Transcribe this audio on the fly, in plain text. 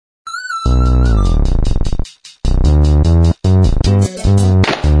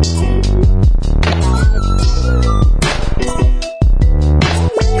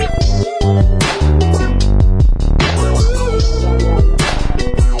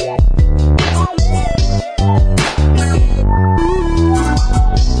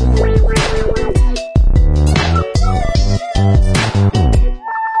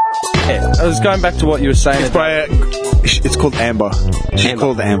going back to what you were saying. It's called Amber. She's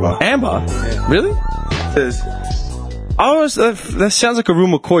called Amber. Amber? Yeah. Really? That sounds like a Real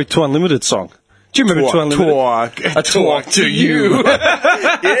McCoy 2 Unlimited song. Do you remember 2 Unlimited? I talk to you.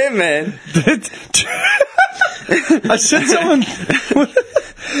 Yeah, man. I said someone...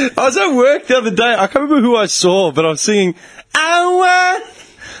 I was at work the other day. I can't remember who I saw, but I was singing...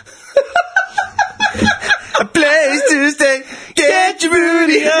 A place to stay. Get your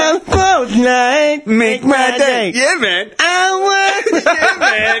booty up all night. Make my day. Yeah, man. Yeah,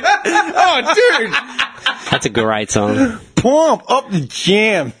 man. Oh, dude. That's a great song. Pump up the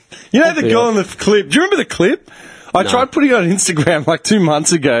jam. You know the girl in the clip? Do you remember the clip? I tried putting it on Instagram like 2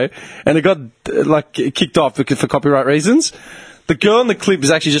 months ago, and it got kicked off for copyright reasons. The girl in the clip is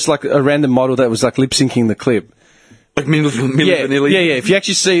actually just like a random model that was like lip syncing the clip. Like Milli Vanilli? Yeah. If you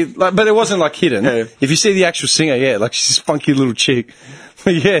actually see, but it wasn't like hidden. Yeah. If you see the actual singer, like she's this funky little chick.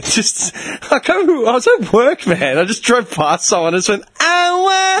 But I was at work, man. I just drove past someone and just went,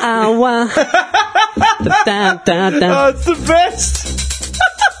 Awa. Oh, it's the best.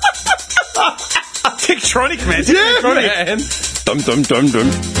 Tektronic, man. Man. Dum.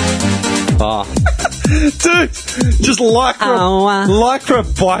 Oh. Dude, just lycra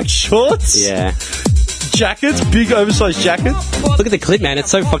bike shorts. Yeah. Jackets, big oversized jackets. Look at the clip, man.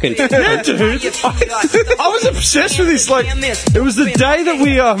 It's so fucking... Yeah, dude. I was obsessed with this. Like, it was the day that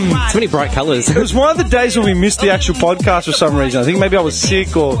we... So many bright colours. It was one of the days when we missed the actual podcast for some reason. I think maybe I was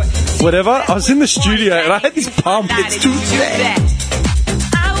sick or whatever. I was in the studio and I had this pump. It's Tuesday.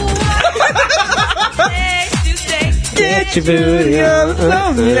 Get your booty up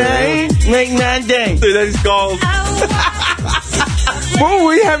lonely. Make my day. Dude, that is gold. What were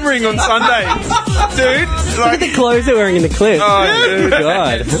we hammering on Sunday? Dude, Look at the clothes they're wearing in the clip. Oh, dude.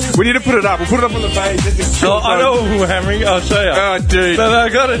 God. We need to put it up. We'll put it up on the page. I know what we're hammering. I'll show you. Oh, dude. No, I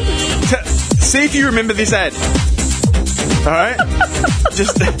got it. See if you remember this ad. Alright?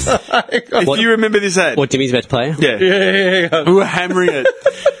 Just if you remember this ad. What Jimmy's about to play? Yeah. We were hammering it.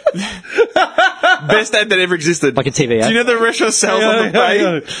 Best ad that ever existed. Like a TV ad? Do you know the restaurant Sales on the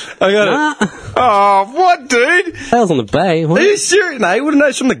Bay? I got it. Oh, what, dude? Sales on the Bay. What? Are you serious? No, you wouldn't know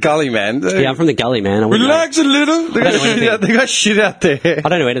it's from the gully, man. Yeah, I'm from the gully, man. I wouldn't know. Relax a little. They got shit out there. I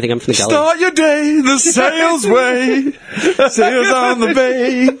don't know anything. I'm from the gully. Start your day the sales way. Sales on the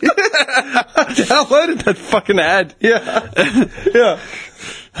Bay. I downloaded that fucking ad. Yeah.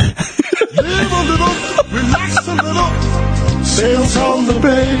 Live a little, relax a little. Sales on the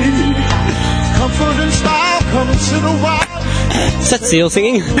Bay. Comfort and style, come and sit a while. Is that Seal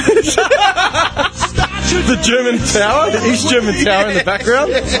singing? The German tower, the East German tower in the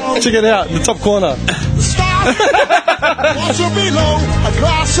background. Check it out in the top corner. The stars water below, a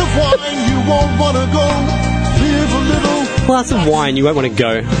glass of wine, you won't want to go. Live a little. Glass of wine, you won't want to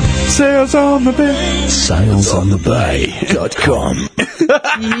go. Sales on the Bay. salesonthebay.com.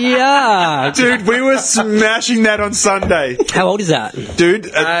 Yeah. Dude, we were smashing that on Sunday. How old is that? Dude,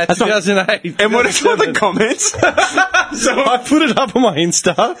 2008. and what are the comments? So I put it up on my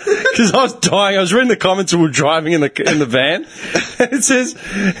Insta because I was dying. I was reading the comments and we were driving in the van. And it says,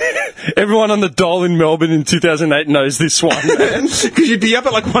 everyone on the dole in Melbourne in 2008 knows this one, man. Because you'd be up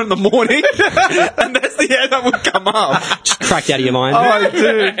at like 1 in the morning and that's the ad that would come up. Just cracked out of your mind. Oh,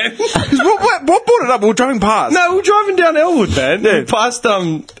 dude. What brought it up? We were driving past. No, we were driving down Elwood, man. Yeah.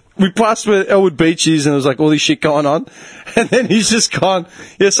 We passed where Elwood Beach is, and there was like all this shit going on. And then he's just gone,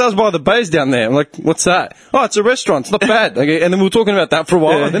 Sales by the Bay's down there. I'm like, what's that? Oh, it's a restaurant. It's not bad. Okay. And then we were talking about that for a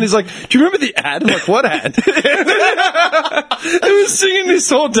while. Yeah. And then he's like, do you remember the ad? I'm like, what ad? He was singing this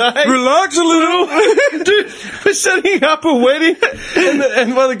all day. Relax a little. Dude, we're setting up a wedding.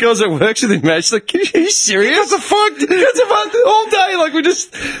 And one of the girls that works with him, man, she's like, are you serious? What the fuck? All day. Like, we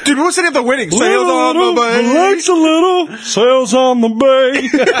just... Dude, we were setting up the wedding. Sales on the Bay. Relax a little. Sales on the Bay.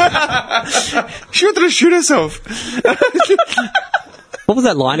 She wanted to shoot herself. What was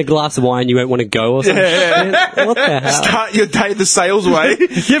that line? A glass of wine, you won't want to go or something? Yeah. What the hell? Start your day the sales way.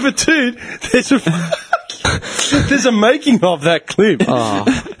 Yeah, but dude, there's a making of that clip. Oh.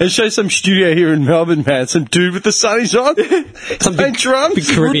 It shows some studio here in Melbourne, man. Some dude with the sunnies on. Some playing drums. big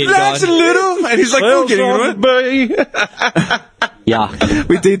Caribbean Relax guy. a little. And he's like, we're getting into it. Yuck.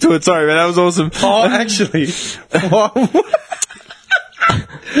 We detoured. Sorry, man. That was awesome. Oh, actually.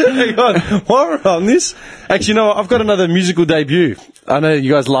 Hang on. While we're on this, actually, you know what? I've got another musical debut. I know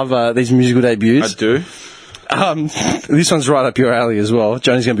you guys love these musical debuts. I do. This one's right up your alley as well.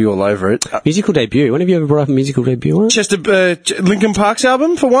 Johnny's going to be all over it. Musical debut. When have you ever brought up a musical debut? Linkin Park's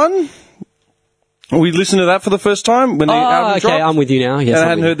album, for one. We listened to that for the first time when the album okay, dropped. I'm with you now. Yes, And I I'm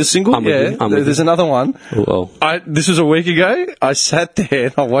hadn't with heard the single. I'm with Yeah, you. I'm with there's you. another one. Whoa. This was a week ago. I sat there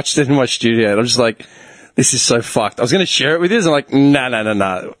and I watched it in my studio, and I'm just like, this is so fucked. I was going to share it with you, and I'm like,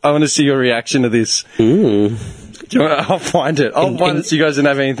 no. I want to see your reaction to this. I'll find it. I'll find it so you guys don't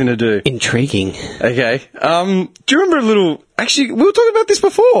have anything to do. Intriguing. Okay. Do you remember a little... Actually, we were talking about this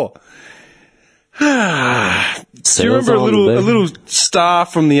before. Do you remember a little star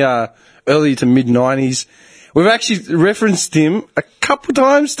from the early to mid-90s? We've actually referenced him a couple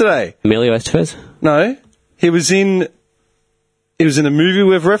times today. Emilio Estevez? No. He was in a movie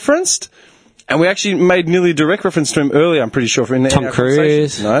we've referenced, and we actually made nearly a direct reference to him earlier, I'm pretty sure. Tom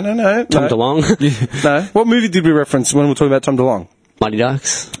Cruise? No. Tom DeLonge? No. What movie did we reference when we were talking about Tom DeLonge? Mighty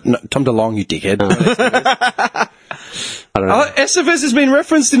Ducks? No, Tom DeLonge, you dickhead. I don't know. SFS has been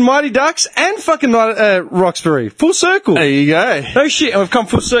referenced in Mighty Ducks and fucking Roxbury. Full circle. There you go. No shit, and we've come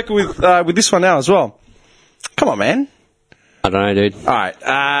full circle with this one now as well. Come on, man. I don't know, dude. All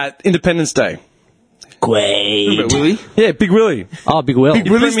right, Independence Day. Great. Willie? Yeah, Big Willie. Oh, Big Will. He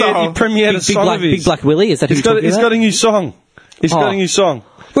premiered a song of his. Big Black Willie? Is that who you're talking He's about? got a new song. He's got a new song.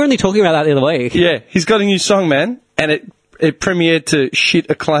 We were only talking about that the other week. Yeah, he's got a new song, man, and it premiered to shit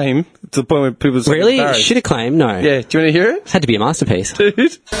acclaim to the point where people were Really? embarrassed. Shit acclaim? No. Yeah, do you want to hear it? It had to be a masterpiece. Dude.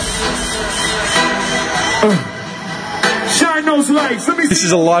 Shine those lights. Let me This see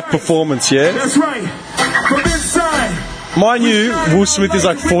is a those live lights. performance, yeah? That's right. From inside. Mind you, Will Smith is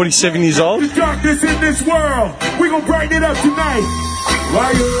like 47 years old. The darkness in this world. We gonna brighten it up tonight.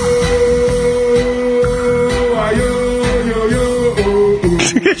 Why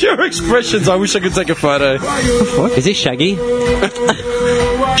Your expressions, I wish I could take a photo. Is this Shaggy?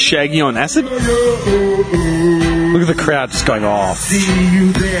 Shaggy on acid? Look at the crowd just going off. See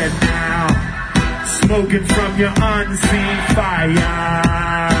you there now. Smoking from your unseen fire.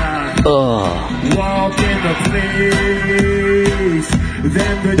 Walk in the place.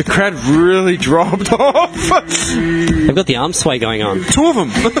 Then The crowd really dropped off. They've got the arm sway going on. Two of them.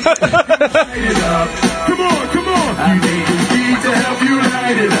 Come on. You need a beat to help you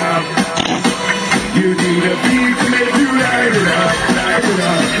light it up. You need a beat to make you light it up.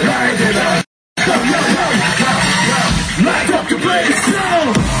 Light it up. Light up the place.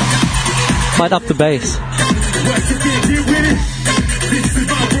 Light up the bass. What you can't get with it? This is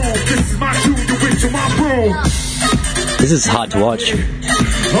my room. This is my tune. You went to my room. This is hard to watch.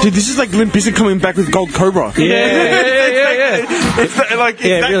 Dude, this is like Limp Bizkit coming back with Gold Cobra. Yeah. It's that, like,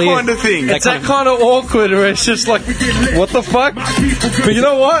 Yeah, it that really kind is. of thing. It's that kind of awkward where it's just like, what the fuck? But you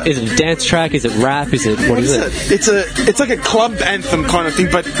know what? Is it a dance track? Is it rap? Is it... What is it? It's like a club anthem kind of thing,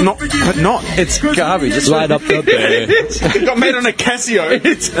 but not. It's garbage. It's Light up the bass. It got made on a Casio.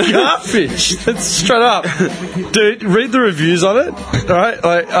 It's garbage. That's straight up. Dude, read the reviews on it. All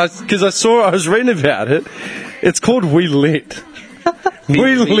right? Because I was reading about it. It's called We Lit.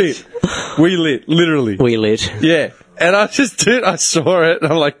 We lit. Literally. We lit. Yeah. And I saw it,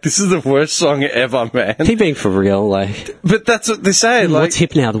 and I'm like, this is the worst song ever, man. Keep being for real, like... But that's what they say. Like, What's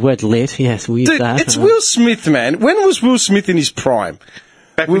hip now? The word lit? Yes, we use dude, that. it's Will Smith, man. When was Will Smith in his prime?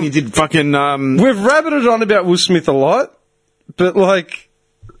 Back when he did fucking. We've rabbited on about Will Smith a lot, but like,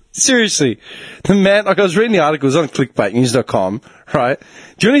 seriously, the man, like I was reading the articles on clickbaitnews.com, right?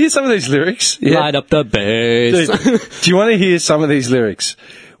 Do you want to hear some of these lyrics? Yeah. Light up the bass. Dude, do you want to hear some of these lyrics?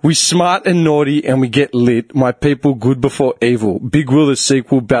 We smart and naughty and we get lit. My people good before evil. Big Will the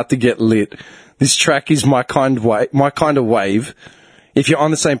sequel about to get lit. This track is my kind of wave. If you're on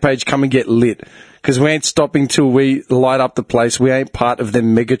the same page, come and get lit. Because we ain't stopping till we light up the place. We ain't part of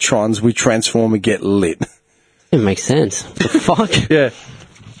them Megatrons. We transform and get lit. It makes sense. The fuck? Yeah.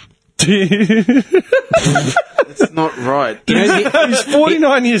 It's not right. He's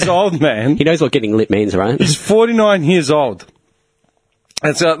 49 years old, man. He knows what getting lit means, right? He's 49 years old.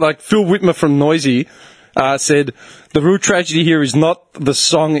 And so, like, Phil Whitmer from Noisy said, the real tragedy here is not the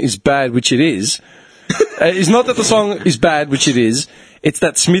song is bad, which it is. It's not that the song is bad, which it is. It's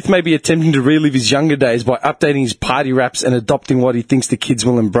that Smith may be attempting to relive his younger days by updating his party raps and adopting what he thinks the kids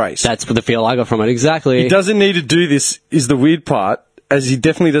will embrace. That's the feel I got from it. Exactly. He doesn't need to do this, is the weird part, as he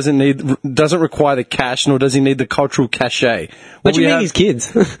definitely doesn't require the cash, nor does he need the cultural cachet. What do you mean he's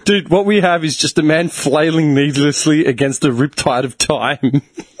kids? Dude, what we have is just a man flailing needlessly against a riptide of time.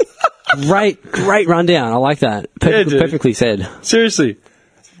 Great rundown. I like that. Dude. Perfectly said. Seriously.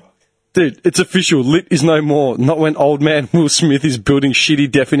 Dude, it's official. Lit is no more. Not when old man Will Smith is building shitty,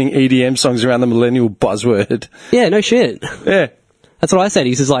 deafening EDM songs around the millennial buzzword. Yeah, no shit. Yeah. That's what I said.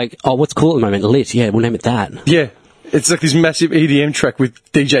 He's just like, oh, what's cool at the moment? Lit. Yeah, we'll name it that. Yeah. It's like this massive EDM track with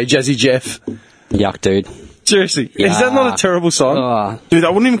DJ Jazzy Jeff. Yuck, dude. Seriously. Is that not a terrible song? Oh. Dude, I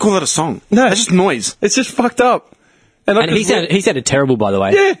wouldn't even call that a song. No. That's just noise. It's just fucked up. And he sounded terrible, by the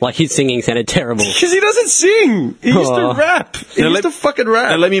way. Yeah. Like, his singing sounded terrible. Because he doesn't sing. He used to Oh. rap. He used to fucking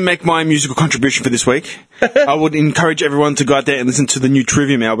rap. Now, let me make my musical contribution for this week. I would encourage everyone to go out there and listen to the new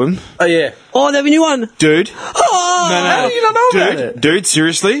Trivium album. Oh, yeah. Oh, they have a new one. Dude. Oh, How do you not know about it? Dude,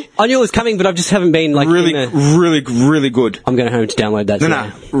 seriously? I knew it was coming, but I just haven't been, like, Really, really good. I'm going home to download that No,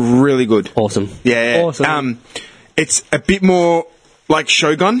 today. no, really good. Awesome. Yeah. Awesome. It's a bit more like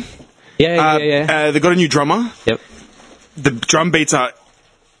Shogun. Yeah. They got a new drummer. Yep. The drum beats are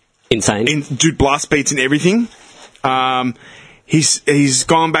Insane. dude, blast beats and everything. He's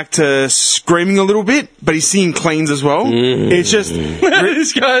gone back to screaming a little bit, but he's singing cleans as well. It's just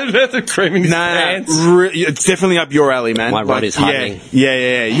This guy about to cream in his pants. it's definitely up your alley, man. My rod is hardening.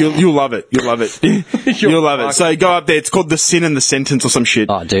 Yeah. You'll love it. You'll love it. You'll love it. So go up there. It's called The Sin and the Sentence or some shit.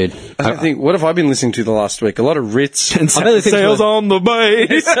 Oh, dude. I think, what have I been listening to the last week? A lot of Ritz. And I've been listening to Sails on the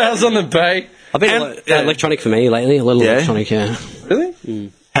Bay. Sales on the Bay. I've been And- electronic for me lately. A little Yeah? electronic, yeah.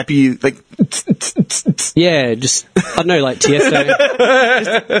 Really? Happy, like, Yeah, just, I don't know, like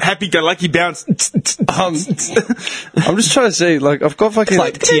Tiesto. happy-go-lucky bounce. I'm just trying to say, like, I've got fucking...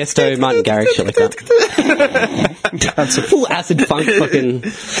 Like Tiesto, Martin Garrix, shit like that. That's a Full acid funk fucking.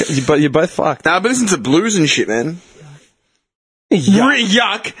 But you're both fucked. Nah, but listen to blues and shit, man.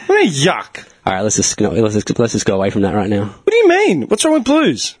 Yuck. What a yuck. Alright, let's just go away from that right now. What do you mean? What's wrong with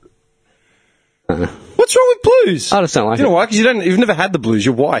blues? What's wrong with blues? I just don't like You know it. why? Because you've never had the blues.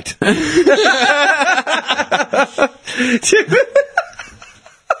 You're white.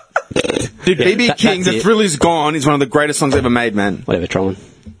 Dude, B.B. King, that's The it. Thrill Is Gone is one of the greatest songs ever made, man. Whatever, Trolman.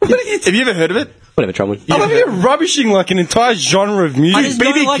 Have you ever heard of it? Whatever, Trolman. I love you're rubbishing like an entire genre of music. I just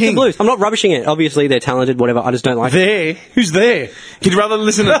B.B. don't like King. the blues. I'm not rubbishing it. Obviously, they're talented, whatever. I just don't like it. There? Who's there? You'd rather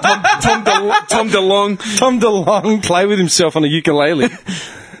listen to Tom DeLonge. Tom DeLonge play with himself on a ukulele.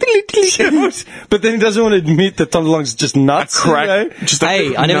 But then he doesn't want to admit that Tom DeLonge's just nuts. Crack. You know? Just a-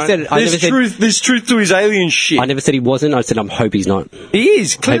 Hey, I never no. said. There's truth to his alien shit. I never said he wasn't. I said I hope he's not. He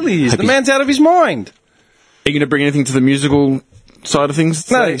is. Clearly he is. hope The he's- man's out of his mind. Are you going to bring anything to the musical side of things?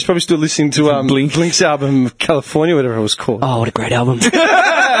 No, he's probably still listening to Blink's album, California, whatever it was called. Oh, what a great album!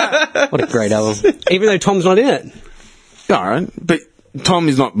 What a great album! Even though Tom's not in it. All right, but Tom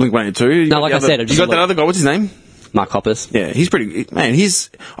is not Blink-182. No, like I said, you just got that like- other guy. What's his name? Mark Hoppus. Yeah, he's pretty. Man,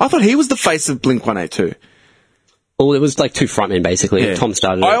 I thought he was the face of Blink-182. Well, it was like two frontmen basically. Yeah. Tom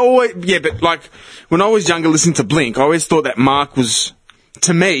started I it. always, but like when I was younger, listening to Blink, I always thought that Mark was,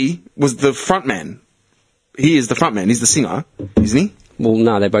 to me, was the frontman. He is the frontman. He's the singer, isn't he? Well,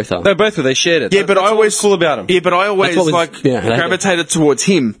 no, they both are. They both were. They shared it. Yeah, but That's I what always was cool about him. Yeah, but I always That's what was- yeah, gravitated towards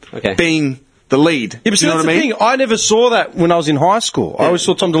him Okay. being the lead. Yeah, but you see, know that's what I the mean? thing. I never saw that when I was in high school. I always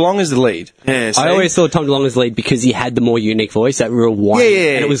saw Tom DeLonge as the lead. Yeah, see? I always saw Tom DeLonge as lead because he had the more unique voice, that real whine.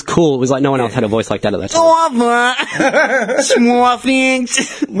 Yeah. And it was cool. It was like no one else had a voice like that at that time. Small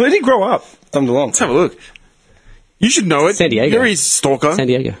things. Where did he grow up? Tom DeLonge. Let's have a look. You should know it. San Diego. You're his stalker. San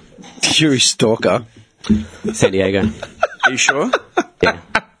Diego. Yuri Stalker. San Diego. Are you sure? Yeah.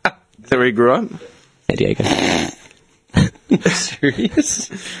 Is that where he grew up? San Diego. Serious?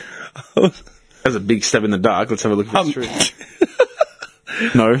 That's a big step in the dark. Let's have a look if it's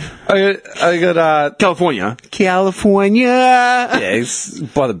true. No. I got California. California. yeah, it's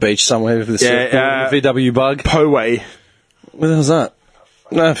by the beach somewhere with the surfboard, the VW bug. Poway. Where the hell's that?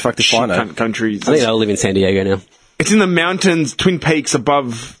 No, fuck if I know. Country. I think they all live in San Diego now. It's in the mountains, Twin Peaks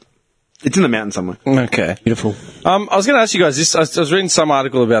above. It's in the mountain somewhere. Okay. Beautiful. I was going to ask you guys this. I was reading some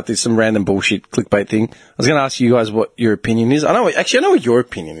article about this, some random bullshit clickbait thing. I was going to ask you guys what your opinion is. I know what your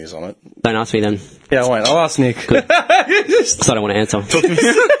opinion is on it. Don't ask me then. Yeah, I won't. I'll ask Nick. So I don't want to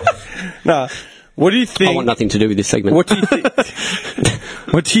answer. Nah. What do you think? I want nothing to do with this segment. What do you think?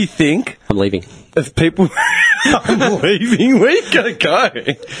 What do you think I'm leaving. of people? I'm leaving. Where are you gonna go?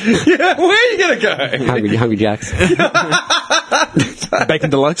 Yeah, where are you gonna go? Hungry Jacks. Bacon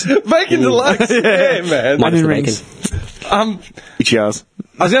Deluxe. Bacon Deluxe. Yeah, man. Minus the rings. bacon. Cheers.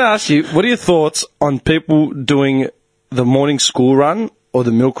 I was going to ask you, what are your thoughts on people doing the morning school run or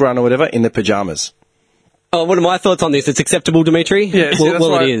the milk run or whatever in their pajamas? Oh, what are my thoughts on this? It's acceptable, Dimitri? Yeah, see,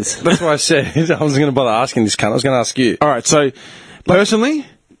 well, why, it is. That's why I said I wasn't going to bother asking this cunt. I was going to ask you. All right. So, personally,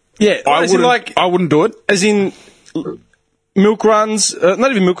 Yeah, I as in wouldn't do it. as in milk runs,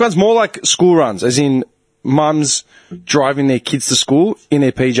 not even milk runs, more like school runs, as in mums driving their kids to school in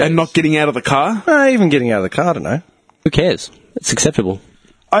their PJs. And not getting out of the car. Even getting out of the car, I don't know. Who cares? It's acceptable.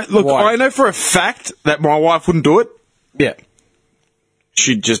 Look, Why? I know for a fact that my wife wouldn't do it. Yeah.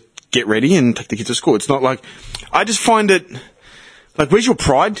 She'd just get ready and take the kids to school. It's not like, I just find it, like, where's your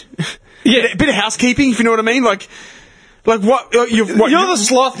pride? a bit of housekeeping, if you know what I mean. Like what? You're the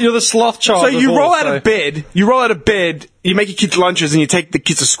sloth. You're the sloth child. So of you all, roll out of bed. You roll out of bed. You make your kids lunches, and you take the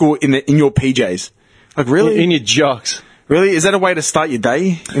kids to school in your PJs. Like really? in your jocks. Really? Is that a way to start your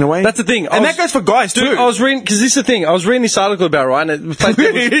day, in a way? That's the thing. And that goes for guys, too. Dude, I was reading, because this is the thing, I was reading this article about, right, and it played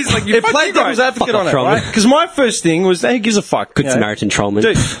devil's, Like, you fuck you guys. advocate Fuck on off, it, right? Trollman. Because my first thing was, hey, who gives a fuck? Good you know? Samaritan Trollman.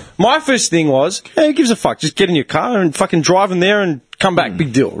 Dude, my first thing was, hey, who gives a fuck? Just get in your car and fucking drive them there and come back.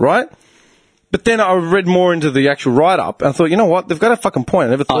 Big deal, right? But then I read more into the actual write-up, and I thought, you know what? They've got a fucking point. I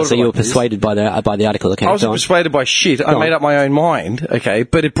never thought Oh, of so it you were like this. persuaded by the article. Okay, I wasn't go on. persuaded by shit. I Go made on. up my own mind, okay?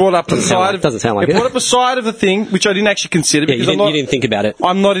 But it brought up a side of... doesn't sound like it it. brought up a side of the thing which I didn't actually consider Yeah, because you didn't think about it.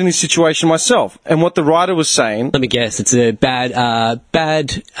 I'm not in this situation myself. And what the writer was saying... Let me guess. It's a bad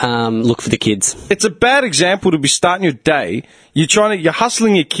look for the kids. It's a bad example to be starting your day. You're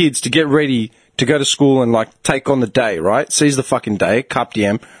hustling your kids to get ready to go to school and, like, take on the day, right? Seize the fucking day, Carpe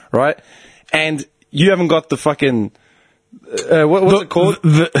diem, right? And... you haven't got the fucking what's it called?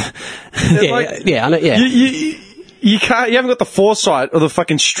 Yeah, I know, yeah. You can't. You haven't got the foresight or the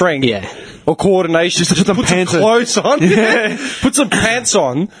fucking strength, or coordination to put some clothes on, put some pants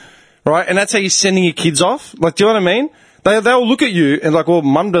on, right? And that's how you're sending your kids off. Like, do you know what I mean? They'll look at you and like, well,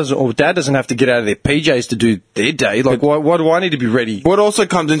 mum doesn't or dad doesn't have to get out of their PJs to do their day. Like, why do I need to be ready? What also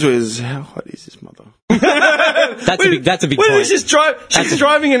comes into it is, how hot is this mother? That's a big Wait, point. she's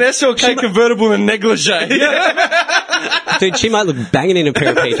driving an SLK convertible in a negligee. Dude, she might look banging in a pair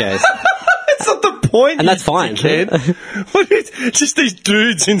of PJs. That's not the point. And that's fine. Just these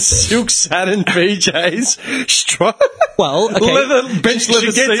dudes in silk satin PJs. Well, okay. Leather, bench She leather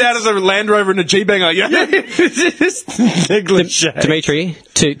gets seats. out of the Land Rover in a G-Banger, negligee. Dimitri,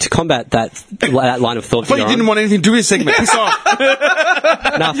 to combat that line of thought, I thought you didn't want anything to do with this segment. Piss off.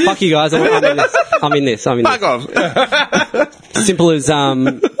 Nah, fuck you guys. I'm in this. Fuck off. Simple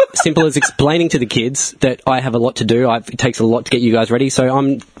as explaining to the kids that I have a lot to do. It takes a lot to get you guys ready, so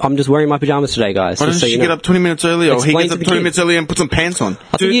I'm just wearing my pajamas today, guys. Why just doesn't so she you know. get up 20 minutes early, or he Explain gets to up the 20 kids. minutes early and puts some pants on?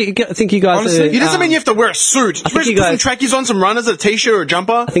 I think you guys. honestly, are, It doesn't mean you have to wear a suit. Just think you put some guys- trackies on, some runners, a t-shirt or a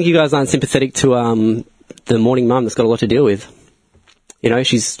jumper. I think you guys aren't sympathetic to the morning mum that's got a lot to deal with. You know,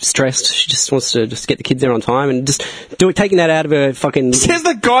 she's stressed. She just wants to just get the kids there on time and just taking that out of her fucking. Says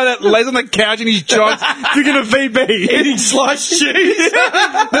the guy that lays on the couch in his jogs drinking a VB. Eating sliced cheese.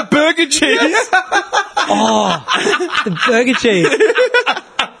 The burger cheese. The burger cheese.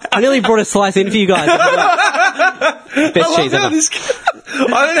 I nearly brought a slice in for you guys. Best cheese ever.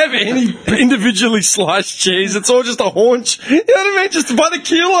 I don't have any individually sliced cheese. It's all just a haunch. You know what I mean? Just by the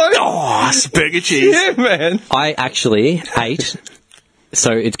kilo. Oh, it's burger cheese. Yeah, man. I actually ate.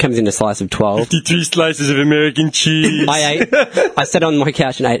 So it comes in a slice of 12. 53 slices of American cheese. I sat on my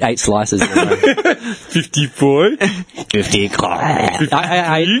couch and ate 8 slices in a row. 54. 50.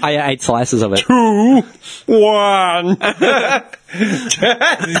 I ate 8 slices of it. 2, 1.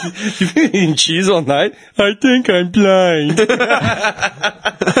 You've been eating cheese all night? I think I'm blind. Do you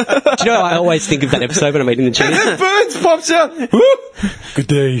know, I always think of that episode when I'm eating the cheese. Burns pops out. Whoop. Good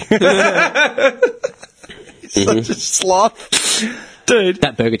day. Such a sloth. Dude.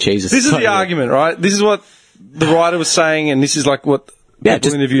 That burger cheese is This is so the good. argument, right? This is what the writer was saying, and this is like what Yeah, people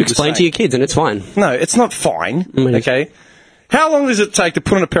just interviewed explain were to your saying. kids and it's fine. No, it's not fine. Mm. Okay. How long does it take to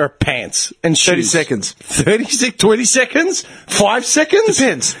put on a pair of pants and shoes? 30 seconds. 30, 20 seconds? 5 seconds?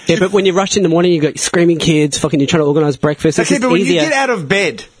 Depends. Yeah, but when you're rushed in the morning, you've got screaming kids, fucking you're trying to organise breakfast. It's Okay, just but when easier. you get out of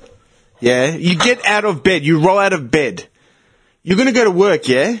bed, you get out of bed, you roll out of bed. You're going to go to work,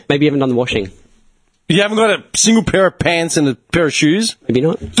 yeah? Maybe you haven't done the washing. You haven't got a single pair of pants and a pair of shoes? Maybe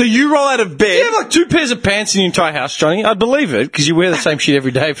not. So you roll out of bed. You have like 2 pairs of pants in your entire house, Johnny. I'd believe it, because you wear the same shit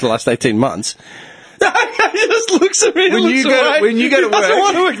every day for the last 18 months. He just looks at me and When looks you go to- away. when you go to He doesn't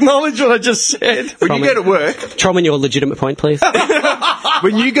work- want to acknowledge what I just said. When you go to work, Trollman, your legitimate point, please.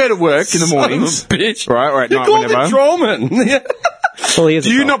 when you go to work in the mornings, Son of a bitch. right, or at You night, called me whenever, Trollman. Yeah. Well, he is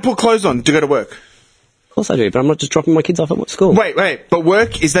do a you troll. not put clothes on to go to work? Of course I do, but I'm not just dropping my kids off at school. Wait, but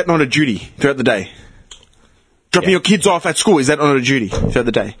work, is that not a duty throughout the day? Dropping your kids off at school, is that not a duty throughout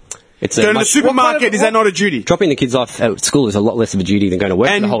the day? It's Going to the much- supermarket, is that not a duty? dropping the kids off at school is a lot less of a duty than going to work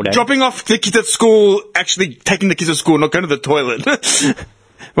for And the whole day. dropping off the kids at school, actually taking the kids to school, not going to the toilet.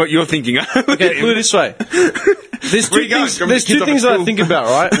 What you're thinking. Okay, put it this way. There's Where two you going? things, Dropping there's the kids two off things at that I school? think about,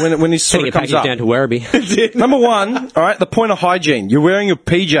 right, when this sort Getting of a comes package up. down to Werribee. Number one, all right, the point of hygiene. You're wearing your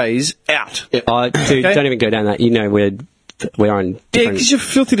PJs out. Dude, Okay. don't even go down that. You know we're we're on Yeah, different... because you're a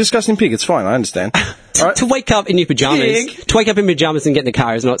filthy, disgusting pig. It's fine. I understand. All right. To wake up in your pyjamas, Pig. to wake up in pyjamas and get in the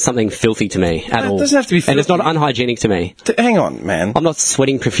car is not something filthy to me at all. It doesn't have to be and it's not filthy. unhygienic to me. Hang on, man. I'm not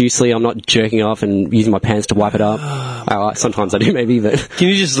sweating profusely. I'm not jerking off and using my pants to wipe it up. Sometimes I do, maybe, but Can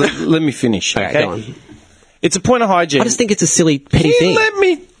you just let me finish? okay, go on. It's a point of hygiene. I just think it's a silly, petty Can thing. you let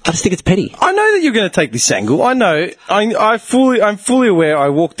me? I just think it's petty. I know that you're going to take this angle. I know. I'm fully aware. I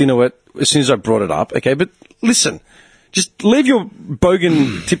walked into it as soon as I brought it up. Okay, but listen. Just leave your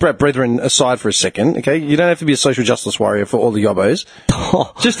bogan tip rat brethren aside for a second, okay? You don't have to be a social justice warrior for all the yobbos.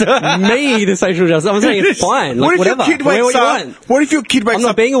 Just Me, the social justice. I'm saying it's fine. Like, What if whatever. your kid Wear wakes what you up? want. What if your kid wakes I'm not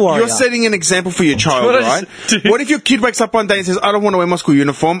up? being a warrior. You're setting an example for your child, What I right? just- dude. What if your kid wakes up one day and says, "I don't want to wear my school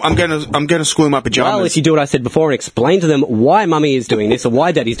uniform. I'm going to school in my pajamas." Well, if you do what I said before and explain to them why mummy is doing this or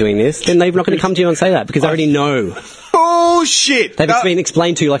why daddy's doing this, then they're not going to come to you and say that because they already know. Bullshit. They've been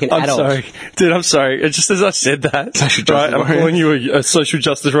explained to you like an I'm adult. sorry. Dude, I'm sorry. It's just as I said that, Social right, justice I'm warrior. calling you a social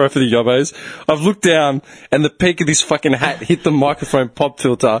justice warrior for the yobbos. I've looked down and the peak of this fucking hat hit the microphone pop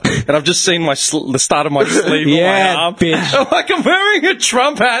filter and I've just seen the start of my sleeve Yeah, on my arm. bitch. I'm like, I'm wearing a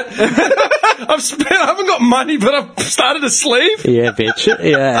Trump hat. I haven't got money, but I've started a sleeve. Yeah, bitch.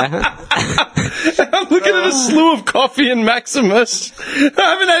 Yeah. I'm looking at a slew of coffee and Maximus. I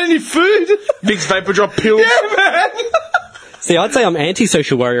haven't had any food. Vicks Vapor Drop pills. Yeah, man. See, I'd say I'm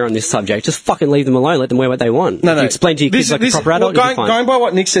anti-social warrior on this subject. Just fucking leave them alone. Let them wear what they want. No, If you explain to your kids like a proper adult, well, you'll be fine. going by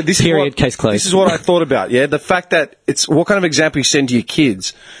what Nick said, Period, case closed. This is what I thought about, yeah? The fact that it's what kind of example you send to your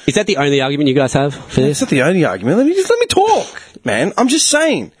kids. Is that the only argument you guys have for It's this? not the only argument. Let me talk, man. I'm just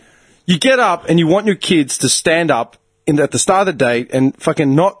saying. You get up and you want your kids to stand up at the start of the day and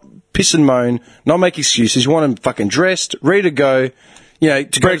fucking not piss and moan, not make excuses. You want them fucking dressed, ready to go, you know,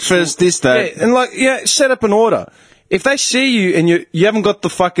 to Breakfast, go to this, that. Yeah, and set up an order. If they see you and you haven't got the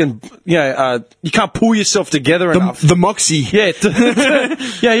fucking, you can't pull yourself together enough. The moxie. Yeah,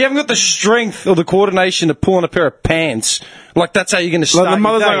 yeah, you haven't got the strength or the coordination to pull on a pair of pants. Like, that's how you're going to start the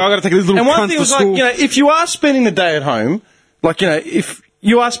mother's your day. like, "I gotta take these little And one cunts thing to was like, school." if you are spending the day at home, like, if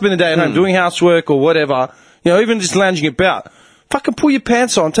you are spending the day at home doing housework or whatever, even just lounging about, fucking pull your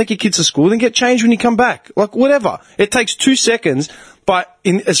pants on, take your kids to school, then get changed when you come back. Like, whatever. It takes 2 seconds, but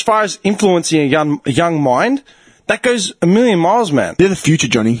as far as influencing a young mind, that goes a million miles, man. They're the future,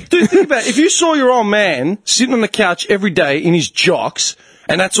 Johnny. Dude, think about it. If you saw your old man sitting on the couch every day in his jocks,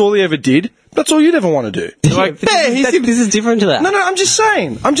 and that's all he ever did, that's all you'd ever want to do. Like, This is different to that. no, I'm just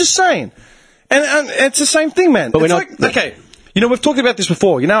saying. And it's the same thing, man. But we're It's not- like, okay, we've talked about this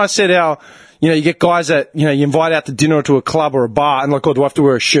before. I said how, you get guys that, you invite out to dinner or to a club or a bar and like, oh, do I have to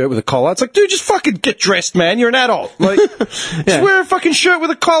wear a shirt with a collar? It's like, dude, just fucking get dressed, man. You're an adult. Like, just wear a fucking shirt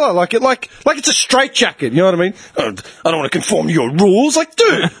with a collar. Like it's a straight jacket. You know what I mean? I don't want to conform to your rules. Like,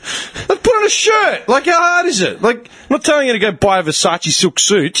 dude, like, put on a shirt. Like, how hard is it? Like, I'm not telling you to go buy a Versace silk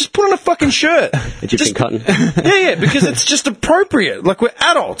suit. Just put on a fucking shirt. Egyptian cotton. Yeah, because it's just appropriate. Like, we're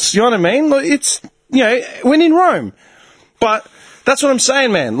adults, you know what I mean? Like, it's, when in Rome. But that's what I'm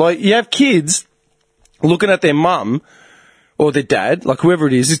saying, man. Like, you have kids looking at their mum or their dad, like whoever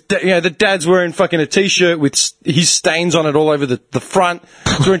it is. The dad's wearing fucking a T-shirt with his stains on it all over the front.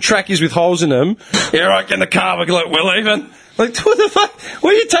 He's wearing trackies with holes in them. Yeah, right, get in the car. We're leaving. Like, what the fuck?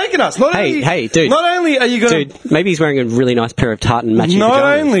 Where are you taking us? Hey, dude. Not only are you going to... Dude, maybe he's wearing a really nice pair of tartan matching Not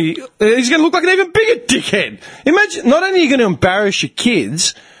pajamas. only he's going to look like an even bigger dickhead. Imagine, not only are you going to embarrass your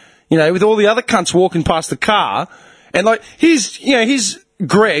kids, with all the other cunts walking past the car, and like here's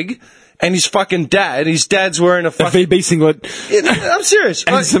Greg and his fucking dad. His dad's wearing a fucking VB singlet. I'm serious.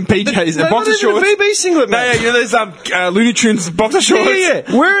 And some PJs and boxer shorts. A VB singlet, man. No, there's Looney Tunes boxer shorts.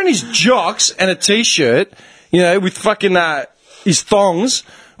 Yeah. Wearing his jocks and a T-shirt, with fucking his thongs.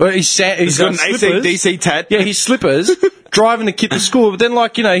 He's got an AC/DC tat. Yeah, his slippers, driving the kid to school. But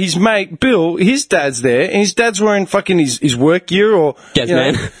then, his mate, Bill, his dad's there, and his dad's wearing fucking his work gear or... Yes,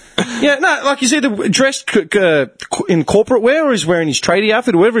 man. Yeah, no, like he's either dressed in corporate wear or he's wearing his tradie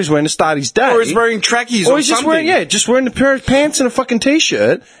outfit or whatever he's wearing to start his day. Or he's wearing trackies or or he's just something. wearing a pair of pants and a fucking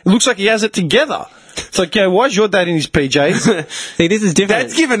T-shirt. It looks like he has it together. It's like, why's your dad in his PJs? See, this is different.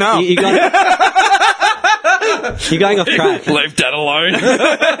 Dad's given up. You're going off track. Leave dad alone.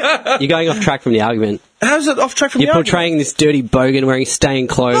 You're going off track from the argument. How's it off track from You're the argument? portraying this dirty bogan wearing stained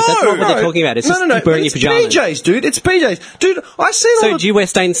clothes. That's not what they're talking about. It's just no. wearing your It's pajamas. PJs, dude. It's PJs. Dude, I see it all So do you wear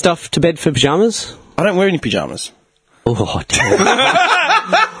stained stuff to bed for pajamas? I don't wear any pajamas. Oh, damn.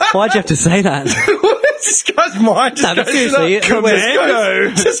 Why'd you have to say that? This guy's mind just No, but goes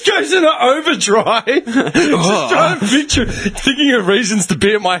seriously, just goes into overdrive. Just trying to picture, thinking of reasons to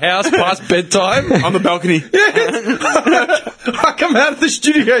be at my house past bedtime. On the balcony. I come out of the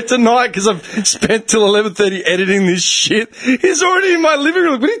studio tonight because I've spent till 11:30 editing this shit. He's already in my living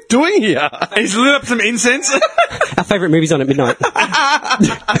room. What are you doing here? He's lit up some incense. Our favourite movie's on at midnight.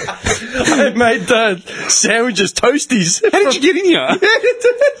 I made sandwiches, toasties. How did you get in here?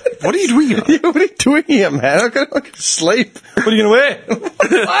 What are you doing here? Yeah, what are you doing here, man? I gotta sleep. What are you gonna wear?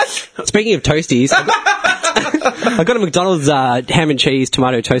 What? Speaking of toasties, I got a McDonald's ham and cheese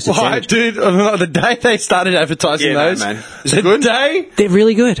tomato toasted Why, sandwich. dude? The day they started advertising Yeah, no, those, man. Is it the good? day, They're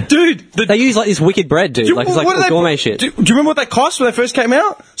really good. dude. They use like this wicked bread, dude. Like it's like what do they- gourmet shit. Do you remember what they cost when they first came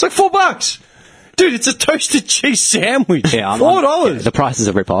out? It's like $4. Dude, it's a toasted cheese sandwich. Yeah, $4. yeah, the price is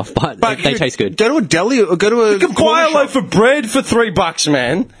a rip off, but they taste good. Go to a deli or go to a. You can buy a loaf of bread for $3,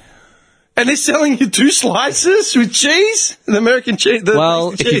 man. And they're selling you 2 slices with cheese, the American cheese.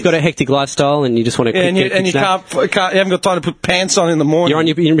 Well, if you've got a hectic lifestyle and you just want to quick, and you snack, can't, you haven't got time to put pants on in the morning. you're on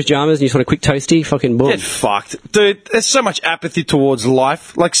your pajamas and you just want a quick toasty, fucking boom. Get fucked. Dude, there's so much apathy towards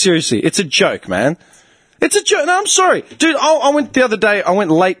life. Like, seriously, it's a joke, man. It's a joke. No, I'm sorry. Dude, I went the other day, I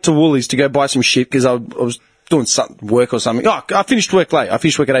went late to Woolies to go buy some shit because I was doing some work or something. Oh, I finished work late. I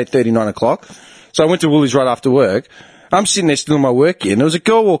finished work at 8:30, 9 o'clock. So I went to Woolies right after work. I'm sitting there still doing my work here, and there was a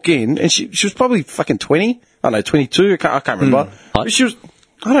girl walk in, and she was probably fucking 20. I don't know, 22. I can't remember. But she was,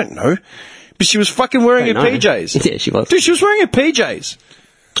 I don't know. But she was fucking wearing her Don't know. PJs. Yeah, she was. Dude, she was wearing her PJs.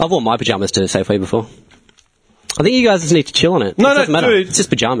 I've worn my pajamas to Safeway before. I think you guys just need to chill on it. No, It doesn't matter. dude. It's just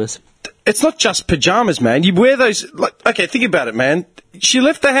pajamas. It's not just pajamas, man. You wear those, like, okay, think about it, man. She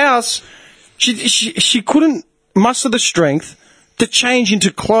left the house. She couldn't muster the strength to change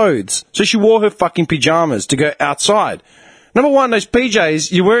into clothes. So she wore her fucking pajamas to go outside. Number one, those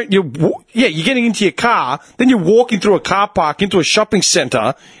PJs, you're getting into your car, then you're walking through a car park into a shopping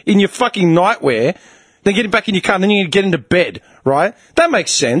centre in your fucking nightwear, then getting back in your car, and then you get into bed, right? That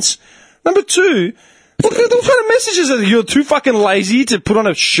makes sense. Number two, what kind of messages are there? You're too fucking lazy to put on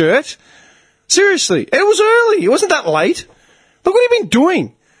a shirt? Seriously, it was early. It wasn't that late. Look what have you been doing.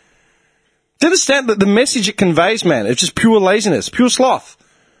 Do you understand that the message it conveys, man? It's just pure laziness, pure sloth.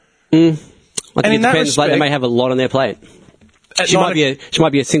 I think And it in that depends. Like, they respect- may have a lot on their plate. At She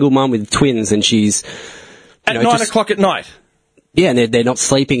might be a single mum with twins, and she's at know, 9 just- o'clock at night. and they're not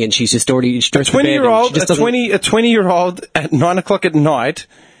sleeping, and she's just already stressed. 20-year-old, a 20-year-old at 9 o'clock at night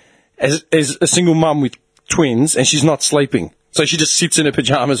is a single mum with twins, and she's not sleeping. So she just sits in her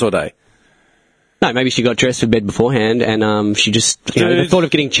pajamas all day. No, maybe she got dressed for bed beforehand, and she just the Dude. thought of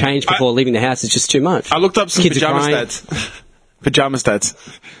getting changed before leaving the house is just too much. I looked up some Kids are pajama crying. stats. Pajama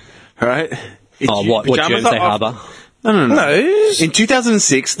stats. All right. What germs they harbour? No. No. In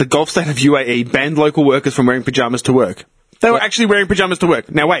 2006, the Gulf state of UAE banned local workers from wearing pajamas to work. They were actually wearing pajamas to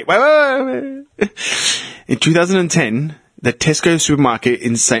work. Now wait. In 2010, the Tesco supermarket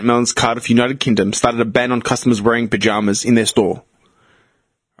in St. Mellons, Cardiff, United Kingdom, started a ban on customers wearing pajamas in their store.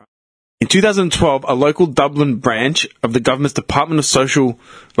 In 2012, a local Dublin branch of the government's Department of Social,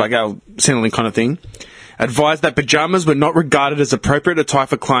 like our Centrelink kind of thing, advised that pajamas were not regarded as appropriate attire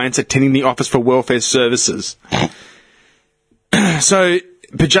for clients attending the Office for Welfare Services. So,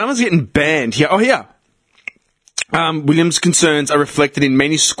 pajamas getting banned here. Oh, yeah. Williams' concerns are reflected in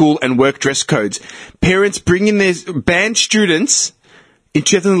many school and work dress codes. Parents bringing their banned students in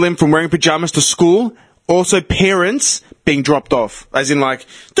 2011 from wearing pajamas to school. Also, parents being dropped off. As in, like,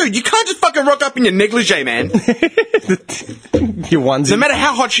 dude, you can't just fucking rock up in your negligee, man. Your onesie. No matter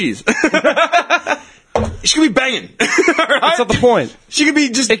how hot she is. She could be banging. Right? That's not the point. She could be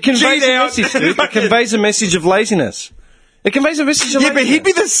just It conveys G'd a out. message, dude. It conveys a message of laziness. It conveys a message of Yeah, laziness. but he'd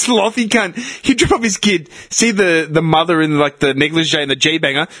be the slothy cunt. He'd drop off his kid, see the mother in like the negligee and the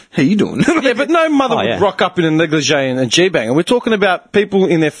G-banger. How you doing? Yeah, but no mother Oh, yeah. would rock up in a negligee and a G-banger. We're talking about people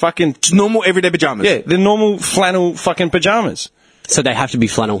in their fucking... Just normal everyday pajamas. Yeah, their normal flannel fucking pajamas. So they have to be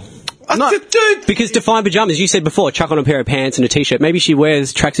flannel. Dude! Because to find pajamas, you said before, chuck on a pair of pants and a t-shirt. Maybe she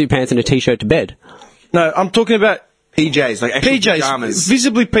wears tracksuit pants and a t-shirt to bed. No, I'm talking about PJs, like actual PJs, pajamas.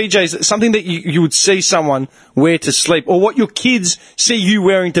 visibly PJs, something that you would see someone wear to sleep, or what your kids see you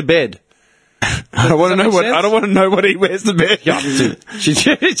wearing to bed. I don't want to Does that know make what sense? I don't want to know what he wears to bed. She's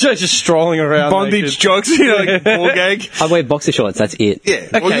just strolling around. Bondage naked. jocks, you know, like ball gag. I wear boxer shorts, that's it. Yeah.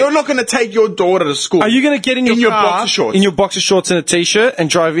 Okay. Well, you're not going to take your daughter to school. Are you going to get in your car, boxer shorts? in your boxer shorts and a t-shirt and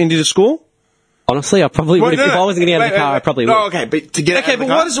drive into the school? Honestly, I probably would. Well, If I wasn't getting out of the car, I probably would. Oh, okay, but to get out Okay, of the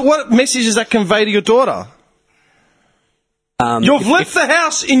but car, what message does that convey to your daughter? You've left the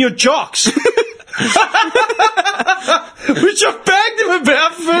house in your jocks. Which I've bagged him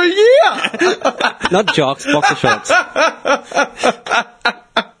about for a year. Not jocks, boxer shorts.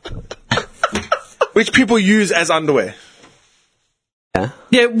 Which people use as underwear. Yeah.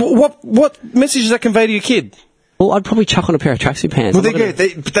 Yeah, what message does that convey to your kid? Well, I'd probably chuck on a pair of tracksuit pants. Well, I'm there not you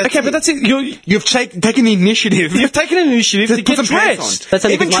gonna- go. But that's it. You've taken the initiative. You've taken an initiative to Put get some pants dressed. on. That's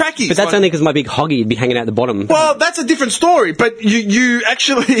only Even 'cause trackies. But that's like- only because my big hoggy would be hanging out the bottom. Well, that's a different story. But you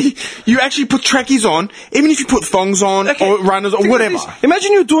actually put trackies on, even if you put thongs on or runners or Think whatever. about this.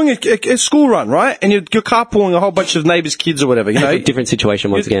 Imagine you're doing a school run, right? And you're carpooling a whole bunch of neighbours' kids or whatever, you know? a different situation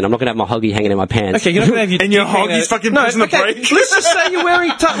once again. I'm not going to have my hoggy hanging in my pants. Okay, you're not going to have your And your dick hanging hoggy's out- fucking no, pressing the okay. brake. Let's just say you're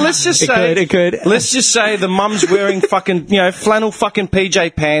wearing. Let's just say It could. Let's just say the mum's wearing fucking flannel fucking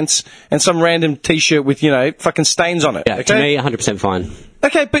PJ pants and some random T-shirt with fucking stains on it. Yeah, okay? to me, 100% fine.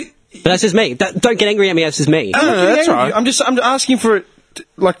 Okay, but But that's just me. Don't get angry at me. That's just me. I'm not No, getting that's angry. right. I'm asking for it,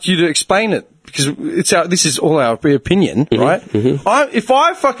 like you to explain it because this is all our opinion, right? If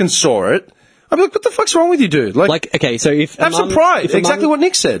I fucking saw it, I'd be like, "What the fuck's wrong with you, dude?" Like, okay, so if a have some mum- pride. if a Exactly mum- what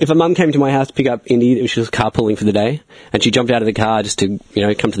Nick said. If a mum came to my house to pick up Indy, she was carpooling for the day, and she jumped out of the car just to,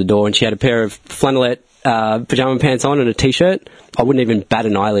 come to the door, and she had a pair of flannelette pajama pants on and a t-shirt, I wouldn't even bat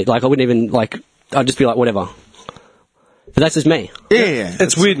an eyelid. Like, I wouldn't even, I'd just be like, whatever. But that's just me. Yeah.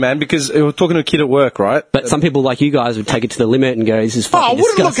 It's weird, man, because we're talking to a kid at work, right? But some people like you guys would take it to the limit and go, this is Oh, fucking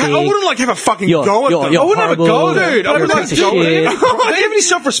disgusting. I wouldn't have a fucking You're- go at you're- them. you're I wouldn't have a horrible. go, dude. I You're would a like piece to of go at shit. them. Do you have any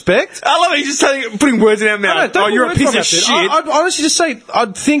self-respect? I love it. He's just putting words in our mouth. Don't Oh, you're a put piece words of on shit. that, dude. I'd honestly just say,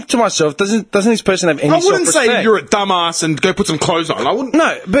 I'd think to myself, doesn't this person have any I wouldn't self-respect? say you're a dumbass and go put some clothes on. I wouldn't.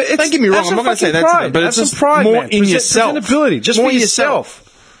 No, but it's, Don't get me wrong. have I'm some not going to say fucking that to pride. them, but Have it's some just pride, more man. in yourself. Presentability, just More for in yourself.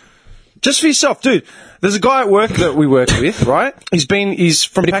 Just for yourself, dude. There's a guy at work that we work with, right? He's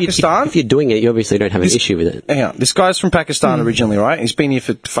from But Pakistan. if you're doing it, you obviously don't have an issue with it. Hang on. This guy's from Pakistan originally, right? He's been here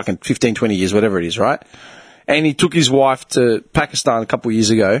for fucking 15, 20 years, whatever it is, right? And he took his wife to Pakistan a couple of years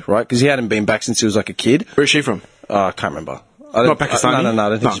ago, right? Because he hadn't been back since he was like a kid. Where's she from? I can't remember. Not Pakistani? No, I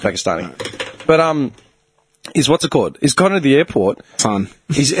don't think No. she's Pakistani. But, what's it called? He's gone to the airport. Son.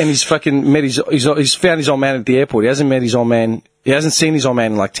 He's fucking met he's found his old man at the airport. He hasn't met his old man. He hasn't seen his old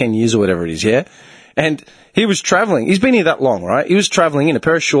man in like 10 years or whatever it is, yeah? And he was travelling. He's been here that long, right? He was travelling in a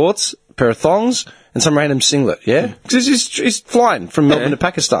pair of shorts, a pair of thongs, and some random singlet, yeah? Because he's flying from Melbourne to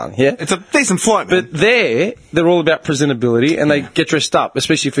Pakistan, yeah? It's a decent flight, man. But they're all about presentability, and they get dressed up,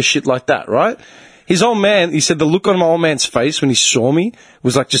 especially for shit like that, right? His old man, he said the look on my old man's face when he saw me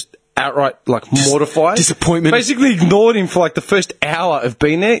was like just outright like mortified. disappointment. Basically ignored him for like the first hour of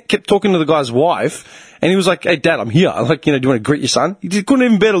being there, kept talking to the guy's wife, and he was like, "Hey, Dad, I'm here. Like, do you want to greet your son?" He just couldn't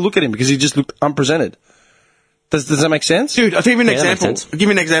even bear to look at him because he just looked unpresented. Does that make sense? Dude, I'll give you an Yeah, that makes example. sense. I'll give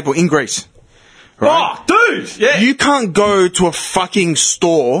you an example. In Greece. Right? Oh, dude! Yeah. You can't go to a fucking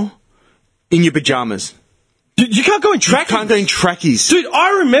store in your pajamas. You can't go in You track. can't go in trackies. Dude,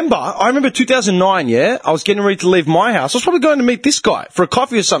 I remember 2009, yeah? I was getting ready to leave my house. I was probably going to meet this guy for a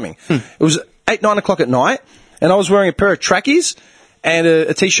coffee or something. It was 8, 9 o'clock at night, and I was wearing a pair of trackies and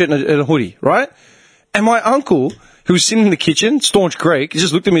a t-shirt and a hoodie, right? And my uncle, who was sitting in the kitchen, staunch Greek, he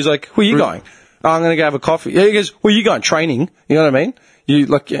just looked at me, he's like, "Where are you going?" "Oh, I'm going to go have a coffee." Yeah, he goes, "Where are you going?" "Training." You know what I mean? You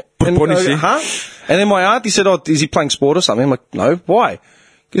like, yeah. And, What is he? huh? And then my auntie said, "Oh, is he playing sport or something?" I'm like, "No, why?"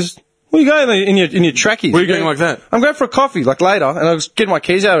 Because, "Where are you going in your trackies?" Where are you going like that? "I'm going for a coffee, like later." And I was getting my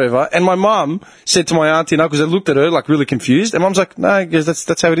keys out or whatever. And my mum said to my auntie and uncle, because they looked at her like really confused. And mum's like, "No, because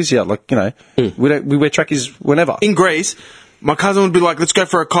that's how it is here. Like, we wear trackies whenever." In Greece, my cousin would be like, "Let's go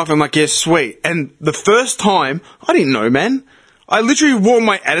for a coffee." I'm like, "Yeah, sweet." And the first time, I didn't know, man. I literally wore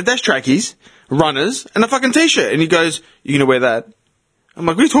my Adidas trackies, runners, and a fucking t-shirt. And he goes, "You gonna wear that?" I'm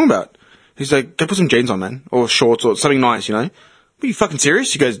like, "What are you talking about?" He's like, "Go put some jeans on, man. Or shorts or something nice, you know?" "Are you fucking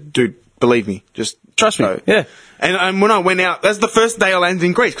serious?" He goes, "Dude, believe me. Just Trust me. go." Yeah. And when I went out, that's the first day I landed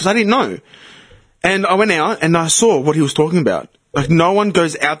in Greece because I didn't know. And I went out and I saw what he was talking about. Like, no one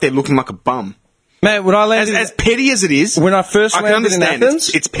goes out there looking like a bum. Man, when I landed... As petty as it is, When I first I can landed in understand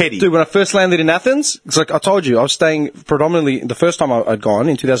Athens, it's petty. Dude, when I first landed in Athens, it's like I told you, I was staying predominantly the first time I'd gone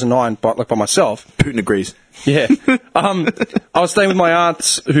in 2009, by myself. Putin agrees. Yeah, I was staying with my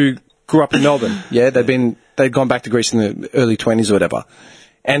aunts who grew up in Melbourne. Yeah, they'd gone back to Greece in the early 20s or whatever.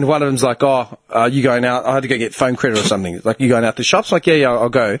 And one of them's like, "Oh, you going out?" I had to go get phone credit or something. Like, "You going out to the shops?" I'm like, yeah, I'll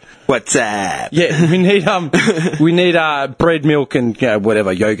go. What's up? Yeah, we need bread, milk, and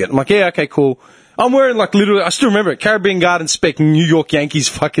whatever yogurt. I'm like, yeah, okay, cool. I'm wearing like literally, I still remember it, Caribbean Garden spec New York Yankees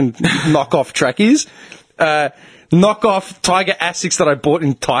fucking knockoff trackies, knockoff Tiger Asics that I bought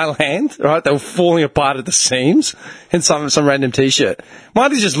in Thailand. Right, they were falling apart at the seams, and some random t-shirt. My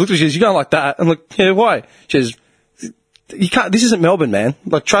auntie just looked at me. She goes, "You going like that?" I'm like, "Yeah, why?" She goes, "You can't. This isn't Melbourne, man.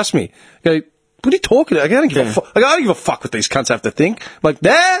 Like, trust me." I go, what are you talking about? Like, I don't give a fuck what these cunts have to think. Like,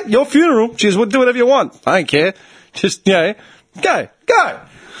 your funeral. Just do whatever you want. I don't care. Just, go.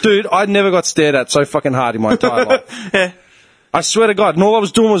 Dude, I never got stared at so fucking hard in my entire life. Yeah. I swear to God, and all I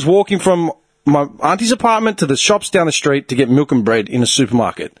was doing was walking from my auntie's apartment to the shops down the street to get milk and bread in a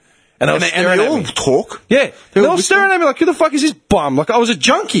supermarket. And they all talk. Yeah. They all staring at me like, who the fuck is this bum? Like, I was a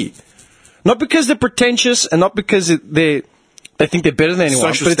junkie. Not because they're pretentious and not because they think they're better than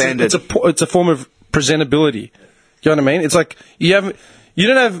anyone. Social standard. It's a form of presentability. You know what I mean? It's like, if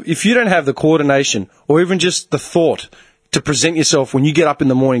you don't have the coordination or even just the thought to present yourself when you get up in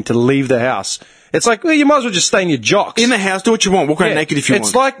the morning to leave the house, it's like, well, you might as well just stay in your jocks. In the house, do what you want. Walk around naked if you want.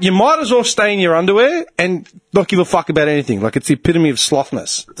 It's like, you might as well stay in your underwear and not give a fuck about anything. Like, it's the epitome of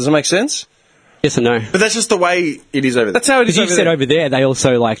slothness. Does it make sense? Yes and no. But that's just the way it is over there. That's how it is. Because you said over there, they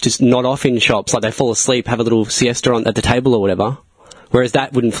also like just nod off in shops, like they fall asleep, have a little siesta at the table or whatever. Whereas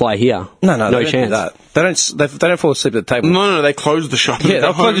that wouldn't fly here. No, no they chance. Don't do that. They don't fall asleep at the table. No, they close the shop. Yeah,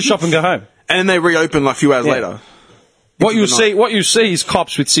 they'll close the shop and go home. And then they reopen like a few hours later. What you see is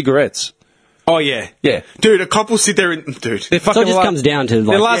cops with cigarettes. Oh, yeah. Yeah. Dude, a cop will sit there and... Dude. They're So it just comes down to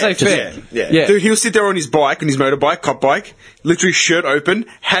they're like... laissez-faire. Yeah. Dude, he'll sit there on his bike, on his motorbike, cop bike, literally shirt open,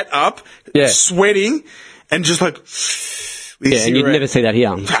 hat up, sweating, and just like... Yeah, and you'd never see that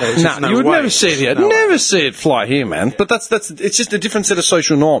here. No, you would never see it here. Never see it fly here, man. But it's just a different set of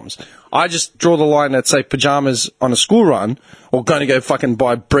social norms. I just draw the line at, say, pyjamas on a school run, or going to go fucking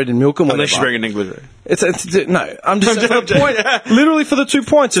buy bread and milk and whatever. Unless you're wearing an English. No, I'm just saying for the point, literally for the 2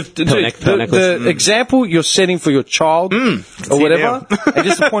 points of the example you're setting for your child or whatever, and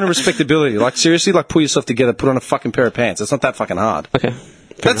just a point of respectability. Like, seriously, like, pull yourself together, put on a fucking pair of pants. It's not that fucking hard. Okay.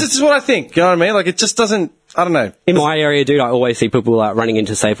 That's just what I think. You know what I mean? Like, it just doesn't. I don't know. In my area, dude, I always see people running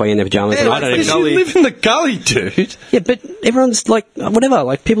into Safeway in their pajamas. Yeah, and I don't because you live in the gully, dude. Yeah, but everyone's like, whatever.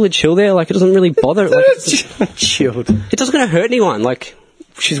 Like, people are chill there. Like, it doesn't really bother. Like, chilled. It doesn't going to hurt anyone. Like,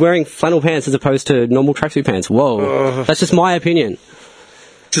 she's wearing flannel pants as opposed to normal tracksuit pants. Whoa. That's just my opinion.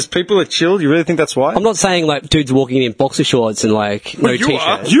 Just people are chilled? You really think that's why? I'm not saying, like, dudes walking in boxer shorts and, like, no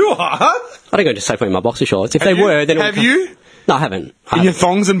T-shirt. You are? I don't go to Safeway in my boxer shorts. If they were, then... Have you? No, I haven't. In your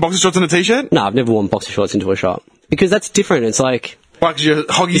thongs and boxer shorts and a T-shirt? No, I've never worn boxer shorts into a shop. Because that's different. It's like... Why, because your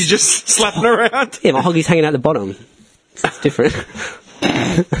hoggy's just slapping around? Yeah, my hoggy's hanging out the bottom. It's different.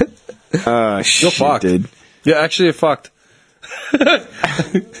 Shit, You're fucked. Dude. You're actually fucked. Hey,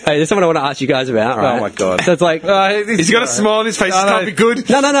 there's something I want to ask you guys about, right? Oh, my God. So it's like... He's got a smile on his face. This can't be good.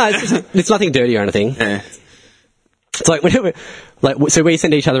 No. It's nothing dirty or anything. Yeah. It's like whenever... Like, so we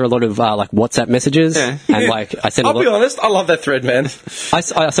send each other a lot of like WhatsApp messages, and like I send. I'll be honest, I love that thread, man.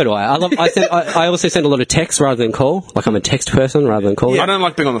 So do I. I also send a lot of text rather than call. Like, I'm a text person rather than call. Yeah. I don't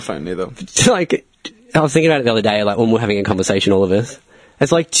like being on the phone either. Like, I was thinking about it the other day, like when we're having a conversation, all of us.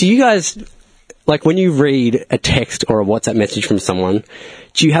 It's like, do you guys, like, when you read a text or a WhatsApp message from someone,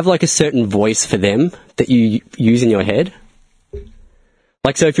 do you have like a certain voice for them that you use in your head?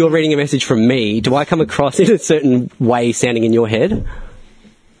 Like, so if you're reading a message from me, do I come across in a certain way sounding in your head?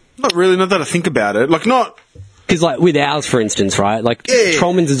 Not really, not that I think about it. Like, not... Because, like, with ours, for instance, right? Like,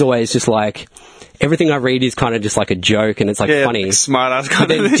 Trollman's is always just like... Everything I read is kind of just like a joke and it's like funny. Like smart ass kind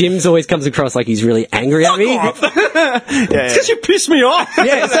of thing. But then Jim's always comes across like he's really angry at me. It's because you piss me off.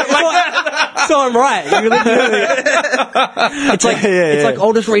 Yeah, so I'm right. It's like it's like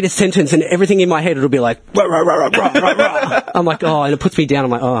I'll just read a sentence and everything in my head it'll be like rah, rah, rah, rah, rah, rah. I'm like, oh, and it puts me down.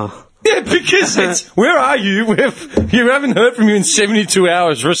 I'm like, oh. Yeah, because it's, where are you? You haven't heard from you in 72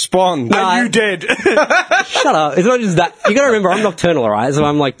 hours. Respond. Are you dead? Shut up. It's not just that. You gotta remember, I'm nocturnal, alright? So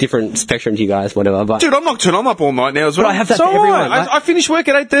I'm like different spectrum to you guys, whatever. But dude, I'm nocturnal. I'm up all night now as well. But I have that so for everyone. I finish work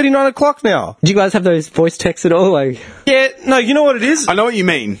at 8:30, 9 o'clock now. Do you guys have those voice texts at all? Like, yeah, no, you know what it is? I know what you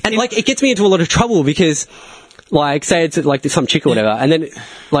mean. And like, it gets me into a lot of trouble because, like, say it's like some chick or whatever, and then,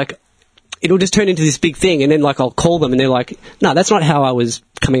 like, it'll just turn into this big thing, and then, like, I'll call them, and they're like, no, that's not how I was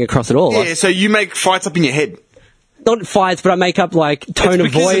coming across at all. Yeah, like, so you make fights up in your head. Not fights, but I make up, like, tone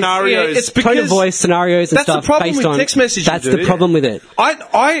of voice. Scenarios. Yeah, it's because tone of voice, scenarios, and that's stuff the problem based with on... text messaging, That's dude. the problem with it. I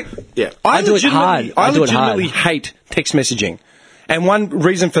do it hard. I I do it hard. legitimately hate text messaging. And one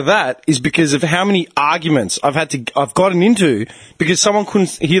reason for that is because of how many arguments I've gotten into because someone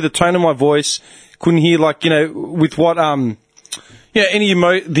couldn't hear the tone of my voice, couldn't hear, like, you know, with what, yeah, the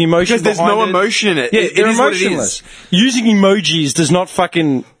emotion because there's no emotion in it. Yeah, it they're is emotionless. Using emojis does not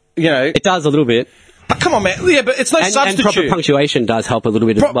fucking, you know... It does a little bit. Come on, man. Yeah, but it's no substitute. And proper punctuation does help a little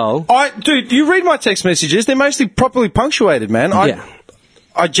bit as well. Dude, you read my text messages, they're mostly properly punctuated, man.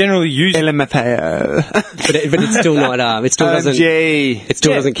 I generally use LMFAO. but it's still not. It still doesn't. OMG. It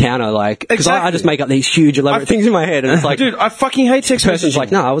still doesn't counter. Like, because I Exactly. just make up these huge elaborate things in my head, and it's like, dude, I fucking hate text person's messaging.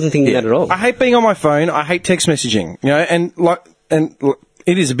 like, no, I wasn't thinking that at all. I hate being on my phone. I hate text messaging. You know, and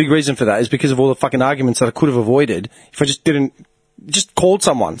it is a big reason for that is because of all the fucking arguments that I could have avoided if I just called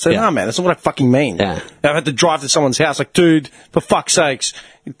someone. Say, Yeah. nah, man, that's not what I fucking mean. Yeah. Now I had to drive to someone's house. Like, dude, for fuck's sakes,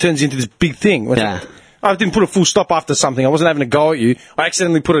 it turns into this big thing. Yeah. I didn't put a full stop after something. I wasn't having a go at you. I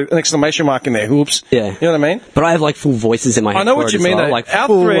accidentally put an exclamation mark in there. Oops. Yeah. You know what I mean? But I have like full voices in my head. I know for what it you as mean. well. Though. Like Our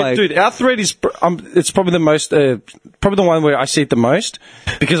full, thread, like, dude. Our thread is it's probably the most, probably the one where I see it the most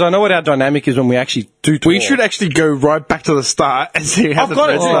because I know what our dynamic is when we actually do talk. We should actually go right back to the start and see how I've the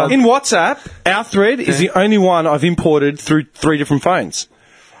got it thread started. in WhatsApp. Our thread is the only one I've imported through 3 different phones.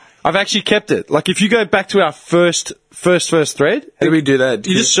 I've actually kept it. Like if you go back to our first thread, How do we do that?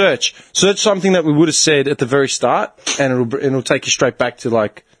 you just search something that we would have said at the very start, and it'll take you straight back to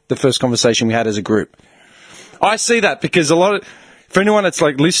like the first conversation we had as a group. I see that because for anyone that's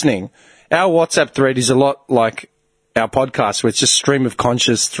like listening, our WhatsApp thread is a lot like our podcast, where it's just stream of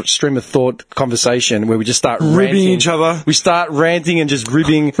conscious, stream of thought conversation, where we just start Ribbing ranting. each other. We start ranting and just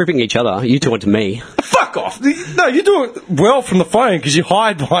ribbing. ripping each other. You two onto me. Fuck off! No, you're doing well from the phone because you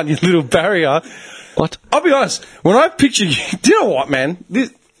hide behind your little barrier. What? I'll be honest. When I picture you, do you know what, man?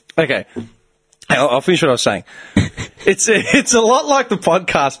 Okay, I'll finish what I was saying. It's a lot like the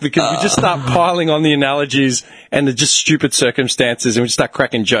podcast because we just start piling on the analogies and the just stupid circumstances, and we just start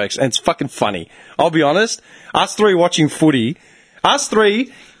cracking jokes, and it's fucking funny. I'll be honest. Us three watching footy, us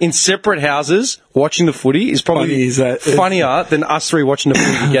three in separate houses watching the footy is probably Funny, is that- funnier than us three watching the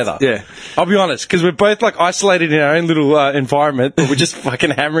footy together. Yeah. I'll be honest, because we're both like isolated in our own little environment, but we're just fucking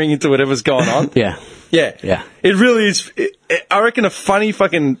hammering into whatever's going on. Yeah. Yeah. Yeah. It really is. I reckon a funny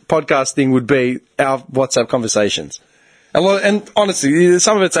fucking podcast thing would be our WhatsApp conversations. And honestly,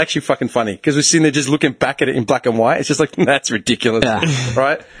 some of it's actually fucking funny because we're sitting there just looking back at it in black and white. It's just like, that's ridiculous. Yeah.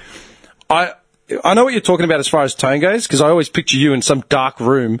 Right? I know what you're talking about as far as tone goes because I always picture you in some dark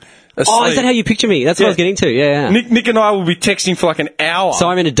room. Oh, asleep. is that how you picture me? That's what I was getting to. Yeah. Nick and I will be texting for like an hour. So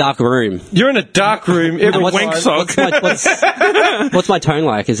I'm in a dark room. You're in a dark room every And wank sock. what's my tone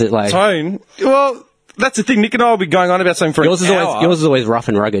like? Is it like Tone? Well, that's the thing. Nick and I will be going on about something for yours an is hour. always rough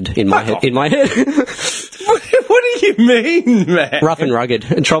and rugged in my Fuck head. off. In my head, What do you mean, man? rough and rugged.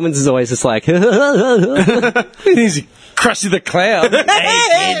 And Trollman's is always just like He's Krusty the Clown.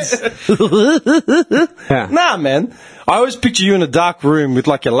 Hey, kids. yeah. Nah, man. I always picture you in a dark room with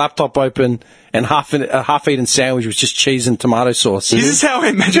like your laptop open and a half-eaten sandwich with just cheese and tomato sauce. This is how I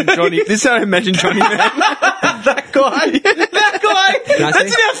imagine Johnny. This is how I imagine Johnny. that guy. That guy. Can I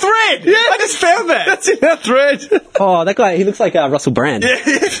That's see? in our thread. Yeah, I just found that. that's in our thread. Oh, that guy. He looks like Russell Brand.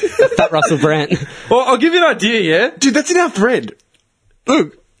 Fat Russell Brand. Well, I'll give you an idea, yeah? Dude, that's in our thread.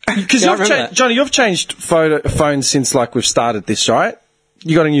 Look. Because Yeah, I you've remember changed, that. Johnny, you've changed phones since like we've started this, right?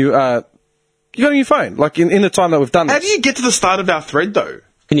 You got a new phone, like in the time that we've done this. How do you get to the start of our thread, though?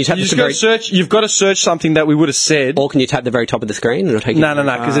 Can you tap You the just got very, to search. You've got to search something that we would have said. or can you tap the very top of the screen and it'll take you? No,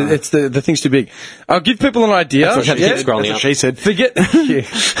 because it's the thing's too big. I'll give people an idea. That's what I have to keep scrolling That's up. what she said. Forget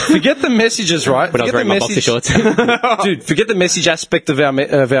the messages, right? When I was Forget wearing the my boxer message- shorts. Dude, forget the message aspect of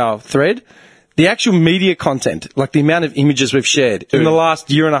our thread. The actual media content, like the amount of images we've shared in the last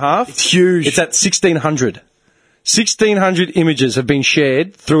year and a half, It's huge. It's at 1,600. 1,600 images have been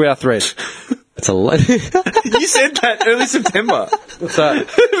shared through our thread. It's a lot. You said that early September. What's that?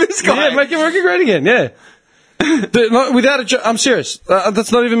 This guy. Yeah, make it working great again. Yeah. Without a joke, I'm serious.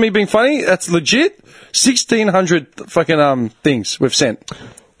 That's not even me being funny. That's legit. 1,600 fucking things we've sent.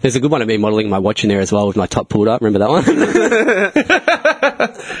 There's a good one of me modelling my watch in there as well with my top pulled up. Remember that one?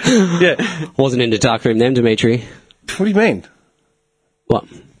 Yeah. Wasn't in the dark room then, Dimitri. What do you mean? What?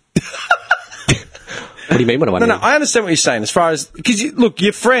 What do you mean? What do I No, mean? I understand what you're saying. As far as because look,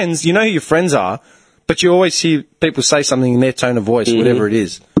 your friends, you know who your friends are, but you always hear people say something in their tone of voice, whatever it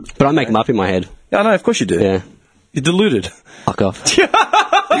is. But I make them up in my head. Yeah, I know, of course you do. Yeah. You're deluded. Fuck off.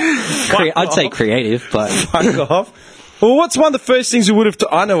 I'd say creative, but Fuck off. Well, what's one of the first things we would have?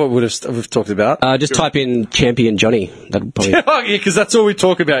 I know what we've talked about. just type in champion Johnny. That'll probably. Oh, yeah, because that's all we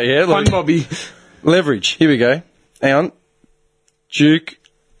talk about here. Fun Bobby. Leverage. Here we go. Hang on. Duke.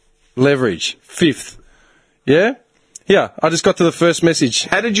 Leverage. 5th. Yeah? Yeah, I just got to the first message.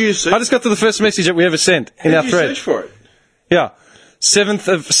 How did you search? I just got to the first message that we ever sent in our How did you thread. search for it? Yeah.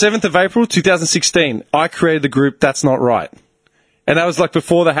 7th of April, 2016. I created the group That's Not Right. And that was like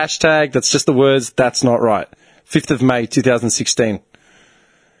before the hashtag. That's just the words, That's Not Right. 5th of May, 2016.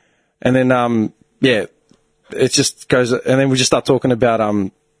 And then, yeah, it just goes, and then we just start talking about, how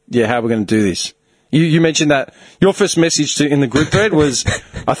we're going to do this. You mentioned that your first message in the group thread was,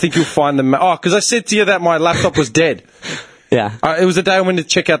 I think you'll find the... because I said to you that my laptop was dead. Yeah. It was the day I went to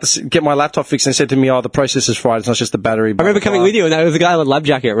check out get my laptop fixed, and they said to me, the processor's fried, it's not just the battery. I remember coming with you, and there was a guy with a lab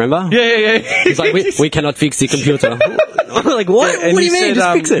jacket, remember? Yeah. He's like, we cannot fix the computer. I'm like, what? And What do you said, mean?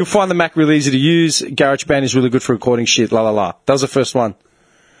 Just fix it. You'll find the Mac really easy to use. GarageBand is really good for recording shit, la la la. That was the first one.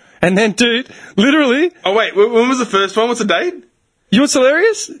 And then, dude, literally... Oh, wait, when was the first one? What's the date? You know what's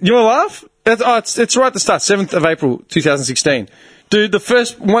hilarious? You want to laugh? It's right at the start, 7th of April, 2016. Dude, the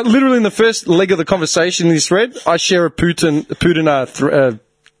first one, literally in the first leg of the conversation in this thread, I share a Putin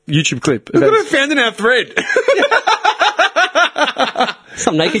YouTube clip. Look what I found in our thread.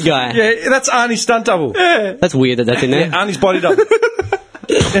 Some naked guy. Yeah, that's Arnie's stunt double. Yeah, That's weird that that's in there. Arnie's body double.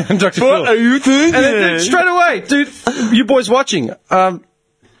 And Dr. What Phil. are you thinking? And then straight away, dude, you boys watching. And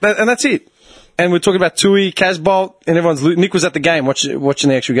that's it. And we're talking about Tui, Casbolt, and Nick was at the game watching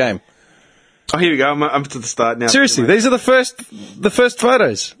the actual game. Oh, here we go. I'm to the start now. Seriously, these are the first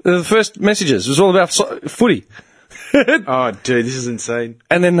photos, the first messages. It was all about footy. Oh, dude, this is insane.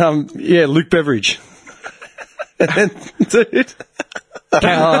 And then, Luke Beveridge. And then, dude.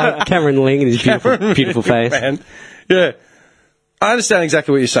 Cameron Ling and his beautiful face. Man. Yeah. I understand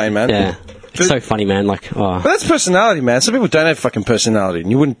exactly what you're saying, man. Yeah. It's so funny, man. But that's personality, man. Some people don't have fucking personality,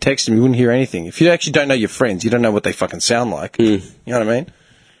 and you wouldn't text them, you wouldn't hear anything. If you actually don't know your friends, you don't know what they fucking sound like. You know what I mean?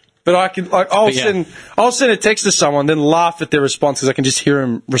 But I can, I'll send a text to someone, then laugh at their response because I can just hear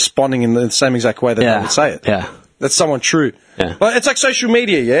them responding in the same exact way that they would say it. Yeah. That's someone true. Yeah. Well, it's like social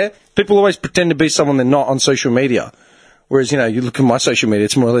media, yeah? People always pretend to be someone they're not on social media. Whereas, you look at my social media,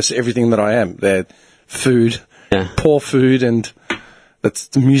 it's more or less everything that I am. They're food, poor food, and that's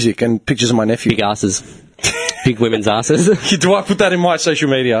the music and pictures of my nephew. Big asses. Big women's asses. Do I put that in my social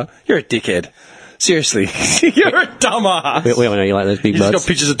media? You're a dickhead. Seriously. You're a dumbass. We all know you like those big You butts. just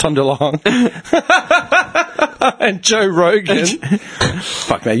got pictures of Tom DeLonge. And Joe Rogan.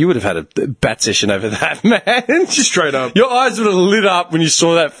 Fuck, man, you would have had a bat session over that, man. Just straight up. Your eyes would have lit up when you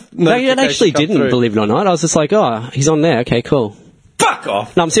saw that. No, it actually come didn't, through. believe it or not. I was just like, he's on there. Okay, cool. Fuck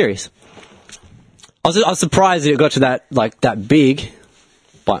off. No, I'm serious. I was surprised that it got to that big.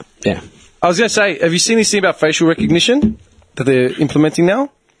 But, yeah. I was going to say, have you seen this thing about facial recognition that they're implementing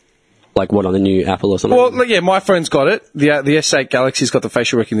now? Like what, on the new Apple or something? Well, yeah, my phone's got it. The S8 Galaxy's got the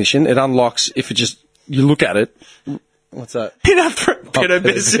facial recognition. It unlocks if you look at it. What's that?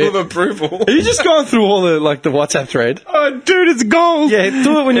 Pedo seal of approval. Are you just going through all the WhatsApp thread? Oh, dude, it's gold. Yeah,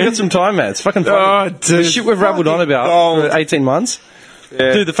 do it when you got some time, man. It's fucking funny. Oh, dude, the shit we've rabbled on about for 18 months.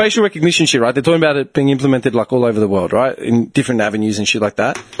 Yeah. Dude, the facial recognition shit, right? They're talking about it being implemented all over the world, right? In different avenues and shit like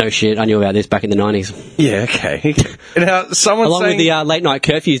that. No shit, I knew about this back in the 90s. Yeah, okay. Now, someone's Along saying... with the late night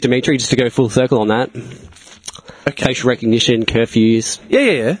curfews, Dimitri, just to go full circle on that. Okay. Facial recognition, curfews.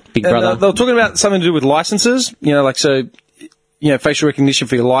 Yeah. Big And, brother. they were talking about something to do with licenses. Facial recognition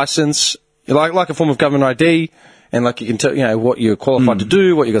for your license, like a form of government ID, and you can tell, what you're qualified to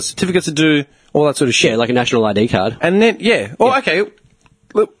do, what you got certificates to do, all that sort of shit. Yeah, like a national ID card. And then, okay,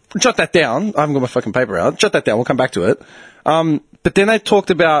 look, jot that down. I haven't got my fucking paper out. Jot that down. We'll come back to it. But then they talked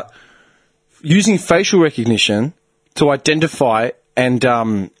about using facial recognition to identify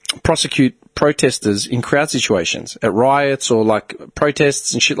and prosecute protesters in crowd situations, at riots or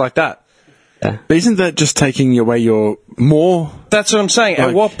protests and shit like that. Yeah. But isn't that just taking away your more... That's what I'm saying.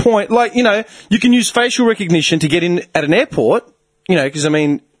 At what point, you can use facial recognition to get in at an airport, because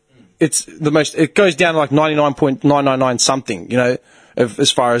it's the most, it goes down to 99.999 something,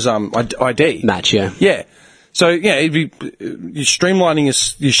 as far as ID. Match, yeah. Yeah. So, it'd be, you're streamlining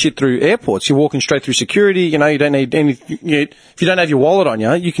your shit through airports. You're walking straight through security, you don't need any, if you don't have your wallet on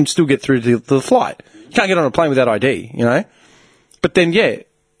you, you can still get through to the flight. You can't get on a plane without ID, But then,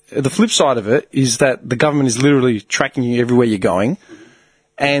 the flip side of it is that the government is literally tracking you everywhere you're going.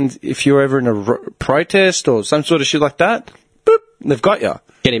 And if you're ever in a protest or some sort of shit like that, boop, they've got you.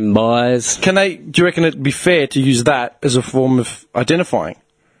 Get in, boys. Do you reckon it'd be fair to use that as a form of identifying?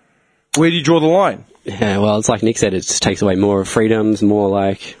 Where do you draw the line? Yeah, well, it's like Nick said, it just takes away more freedoms,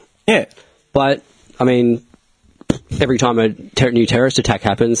 more Yeah. But, every time a new terrorist attack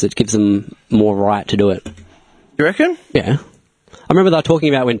happens, it gives them more right to do it. You reckon? Yeah. I remember they were talking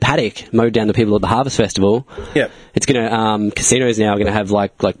about when Paddock mowed down the people at the Harvest Festival. Yeah. It's gonna casinos now are gonna have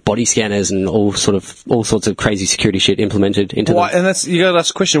like body scanners and all sorts of crazy security shit implemented into them. And you got to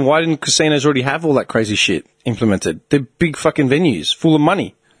ask the question: why didn't casinos already have all that crazy shit implemented? They're big fucking venues full of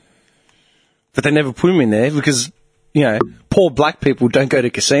money, but they never put them in there because poor black people don't go to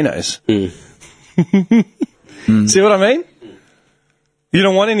casinos. See what I mean? You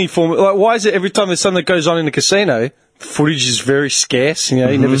don't want any form. Why is it every time there's something that goes on in a casino, footage is very scarce?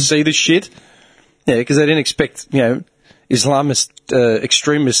 You never see this shit. Yeah, because they didn't expect, Islamist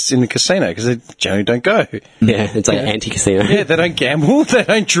extremists in the casino, because they generally don't go. Yeah, it's like anti-casino. Yeah, they don't gamble, they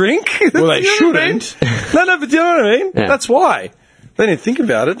don't drink. Well, they You know what I mean? shouldn't. No, but do you know what I mean? Yeah. That's why. They didn't think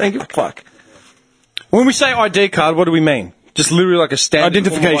about it, they don't give a fuck. When we say ID card, what do we mean? Just literally like a standard form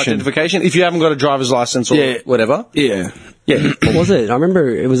of Identification. identification, if you haven't got a driver's license or Yeah. whatever. Yeah. Yeah. What was it? I remember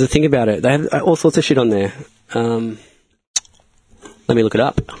it was a thing about it. They had all sorts of shit on there. Let me look it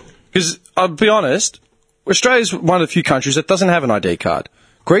up. Because, I'll be honest, Australia's one of the few countries that doesn't have an ID card.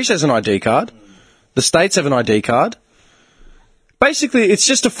 Greece has an ID card. The States have an ID card. Basically, it's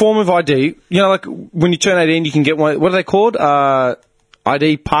just a form of ID. Like when you turn 18, you can get one. What are they called?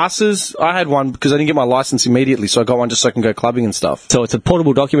 ID passes. I had one because I didn't get my license immediately, so I got one just so I can go clubbing and stuff. So it's a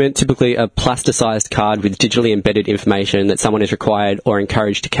portable document, typically a plasticized card with digitally embedded information that someone is required or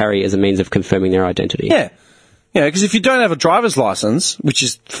encouraged to carry as a means of confirming their identity. Yeah. Yeah, because if you don't have a driver's license, which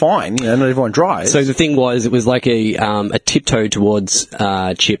is fine, not everyone drives. So the thing was, it was like a tiptoe towards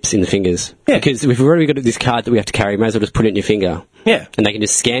chips in the fingers. Yeah. Because if we've already got this card that we have to carry, we may as well just put it in your finger. Yeah. And they can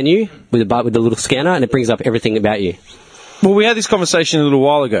just scan you with the little scanner, and it brings up everything about you. Well, we had this conversation a little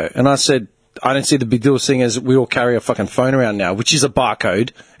while ago, and I said, I don't see the big deal seeing as we all carry a fucking phone around now, which is a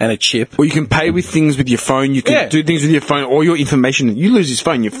barcode and a chip. Or you can pay with things with your phone. You can Yeah. do things with your phone. All your information. You lose your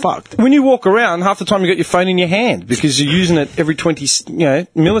phone, you're fucked. When you walk around, half the time you got your phone in your hand because you're using it every 20,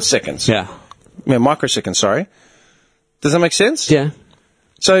 milliseconds. Yeah. Microseconds, sorry. Does that make sense? Yeah.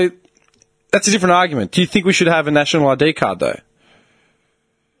 So, that's a different argument. Do you think we should have a national ID card, though?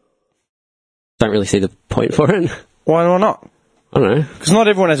 Don't really see the point for it. Why not? I don't know. Because not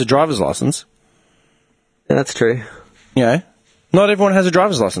everyone has a driver's license. Yeah, that's true. Not everyone has a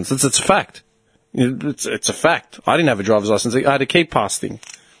driver's license. It's a fact. It's a fact. I didn't have a driver's license. I had a key pass thing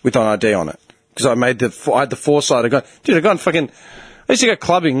with an ID on it because I had the foresight. I used to go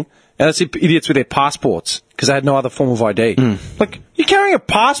clubbing and I see idiots with their passports because they had no other form of ID. Like, you're carrying a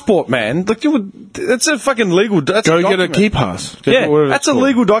passport, man. Like, that's a fucking legal. That's Go a get a document. key pass. Yeah, Whatever that's it's a called.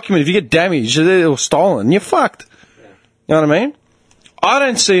 legal document. If you get damaged or stolen, you're fucked. You know what I mean? I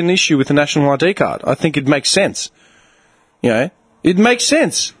don't see an issue with the national ID card. I think it makes sense. It makes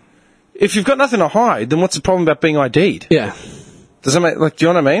sense. If you've got nothing to hide, then what's the problem about being ID'd? Yeah. Does that make, do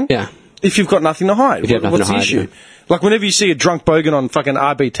you know what I mean? Yeah. If you've got nothing to hide, If you have nothing what's to the hide, issue? yeah. Like, whenever you see a drunk bogan on fucking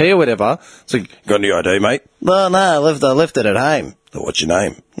RBT or whatever, it's like, got any ID, mate? No, I left it at home. Oh, what's your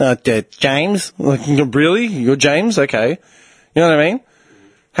name? No, James. Like, really? You're James? Okay. You know what I mean?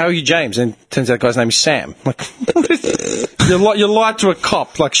 How are you, James? And it turns out the guy's name is Sam. Like, you lied to a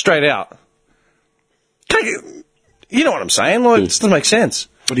cop, like, straight out. You know what I'm saying? Like, it just doesn't make sense.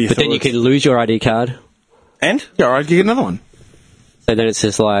 What do you But then you can lose your ID card. And? Yeah, alright, you get another one. So then it's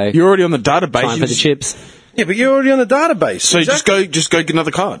just like You're already on the database. time You for the just- chips. Yeah, but you're already on the database. So just go get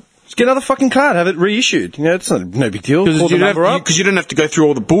another card. Just get another fucking card, have it reissued. It's no big deal. Call the you number up. because you don't have to go through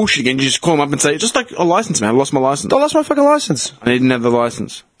all the bullshit again. You just call them up and say, just like a license, man. I lost my license. I lost my fucking license. I didn't have the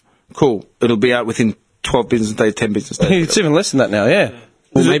license. Cool. It'll be out within 12 business days, 10 business days. It's even less than that now, yeah.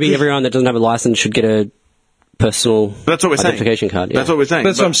 Well, maybe everyone that doesn't have a license should get a personal That's what we're saying. identification card. Yeah. That's what we're saying.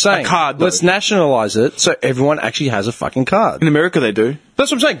 That's what But I'm saying. A card, though. Let's nationalise it so everyone actually has a fucking card. In America, they do. That's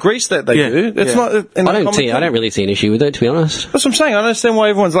what I'm saying. Greece, that they Yeah, do. It's yeah. not. I don't really see an issue with it, to be honest. That's what I'm saying. I don't understand why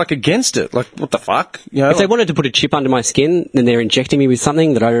everyone's like against it. Like, what the fuck? If they wanted to put a chip under my skin, then they're injecting me with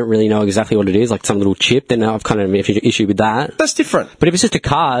something that I don't really know exactly what it is, like some little chip, then I've kind of an issue with that. that's different. But if it's just a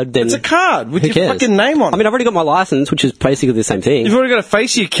card, then It's a card with who your cares? fucking name on it. I mean, I've already got my license, which is basically the same thing. You've already got a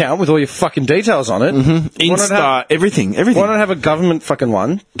Facey account with all your fucking details on it. Mm-hmm. Insta, everything. Why not have a government fucking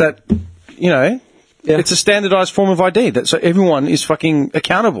one that, it's a standardised form of ID so everyone is fucking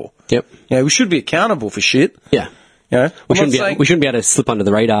accountable. Yep. We should be accountable for shit. Yeah. We We shouldn't be able to slip under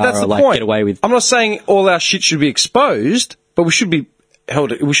the radar That's or the like point. get away with. I'm not saying all our shit should be exposed, but we should be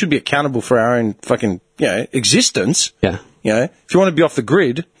held. We should be accountable for our own fucking existence. Yeah. If you want to be off the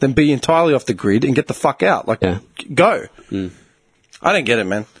grid, then be entirely off the grid and get the fuck out. Like, go. I don't get it,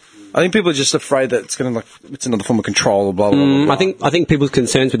 man. I think people are just afraid that it's another form of control or blah blah blah. blah. I think people's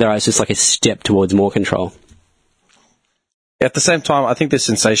concerns with their eyes is just like a step towards more control. At the same time, I think they're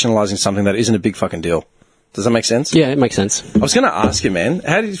sensationalizing something that isn't a big fucking deal. Does that make sense? Yeah, it makes sense. I was going to ask you, man,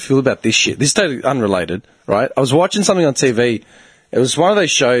 how did you feel about this shit? This is totally unrelated, right? I was watching something on TV. It was one of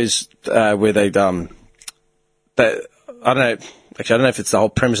those shows where I don't know if it's the whole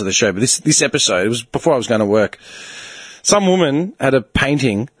premise of the show, but this episode, it was before I was going to work. Some woman had a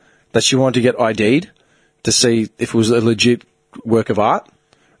painting that she wanted to get ID'd to see if it was a legit work of art,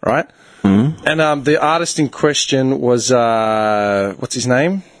 right? Mm-hmm. And the artist in question was, what's his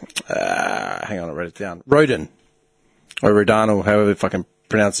name? Hang on, I wrote it down. Rodin. Or Rodin, or however you fucking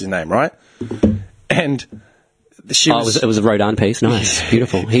pronounce his name, right? and she was. It was a Rodin piece. Nice,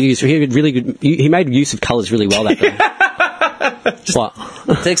 beautiful. He had really good. He made use of colours really well that day. What?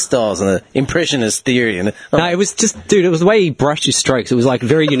 Textiles and the impressionist theory, and No, it was just, dude. It was the way he brushed his strokes. It was like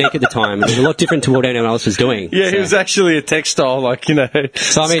very unique at the time. It was a lot different to what anyone else was doing. yeah, So- he was actually a textile, like I mean-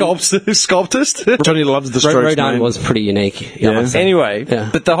 sculptist. Johnny loves the strokes. Rodin man. was pretty unique. Yeah. Anyway, Yeah.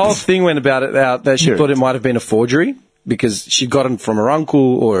 but the whole thing went about it out that she thought it might have been a forgery because she got it from her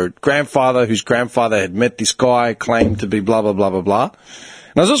uncle or her grandfather, whose grandfather had met this guy, claimed to be blah blah blah blah blah.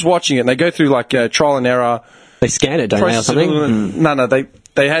 And I was just watching it, and they go through like trial and error. They scanned it, don't they, or process of something? elimination. No,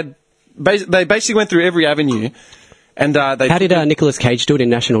 they basically went through every avenue, and they. How did Nicolas Cage do it in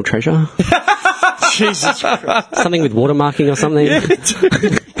National Treasure? Jesus Christ. Something with watermarking or something?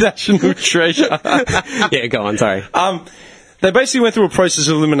 National Treasure. Yeah, go on, sorry. They basically went through a process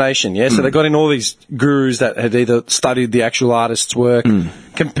of elimination, yeah? So they got in all these gurus that had either studied the actual artist's work,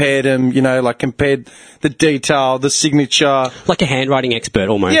 compared them, compared the detail, the signature. Like a handwriting expert,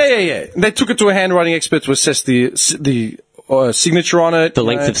 almost. Yeah. They took it to a handwriting expert to assess the signature on it. The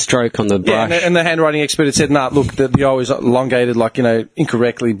length of stroke on the Yeah, brush. and the handwriting expert had said, nah, look, the O is elongated,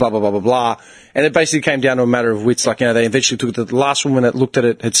 incorrectly, blah, blah, blah, blah, blah. And it basically came down to a matter of wits, they eventually took it to the last woman that looked at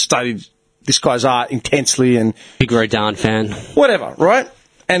it, had studied this guy's art intensely and Big Rodin fan. whatever, right?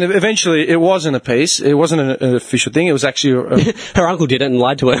 And eventually it wasn't a piece. It wasn't an official thing. It was actually Her uncle did it and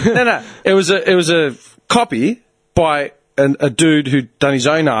lied to her. no. It was a copy by a dude who'd done his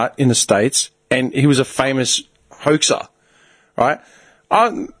own art in the States, and he was a famous hoaxer, right?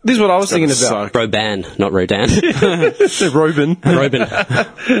 This is what I was thinking about. Robin, not Rodin. Robin. Robin.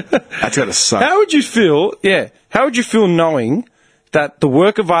 That's gotta suck. How would you feel? Yeah. How would you feel knowing that the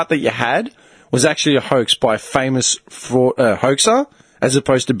work of art that you had was actually a hoax by a famous hoaxer, as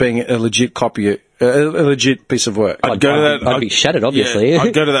opposed to being a legit copy, a legit piece of work? I'd go to that. I'd be shattered, obviously. Yeah,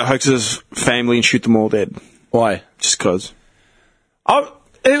 I'd go to that hoaxer's family and shoot them all dead. Why? Just cause.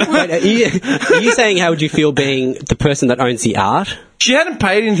 Wait, are you saying how would you feel being the person that owns the art? She hadn't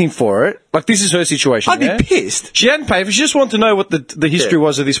paid anything for it. Like, this is her situation. I'd yeah? be pissed. She hadn't paid for it. She just wanted to know what the history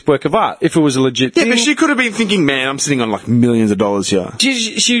was of this work of art, if it was a legit Yeah, thing. but she could have been thinking, man, I'm sitting on millions of dollars here.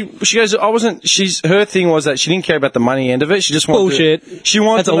 She goes, I wasn't, her thing was that she didn't care about the money end of it. She just wanted Bullshit. She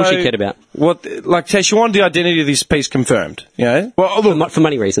wanted That's to all know she cared about. She wanted the identity of this piece confirmed, you know? Well, look, For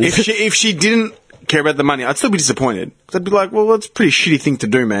money reasons. if she didn't care about the money, I'd still be disappointed. 'Cause I'd be like, well, that's a pretty shitty thing to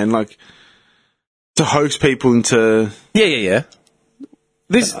do, man. Like, to hoax people into... Yeah.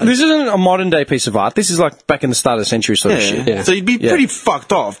 This isn't a modern day piece of art. This is like back in the start of the century sort of shit. Yeah. So you'd be pretty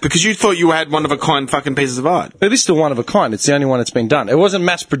fucked off because you thought you had one of a kind fucking pieces of art. It is still one of a kind. It's the only one that's been done. It wasn't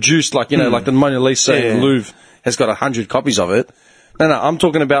mass produced like the Mona Lisa in the Louvre has got 100 copies of it. No, I'm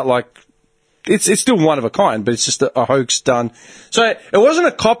talking about it's still one of a kind, but it's just a hoax done. So it wasn't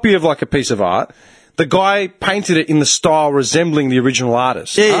a copy of like a piece of art. The guy painted it in the style resembling the original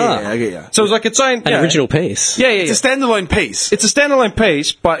artist. Yeah, I get you. So it was like its own An original piece. Yeah. It's a standalone piece. It's a standalone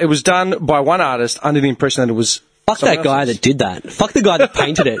piece, but it was done by one artist under the impression that it was. Fuck someone that guy else's. that did that. Fuck the guy that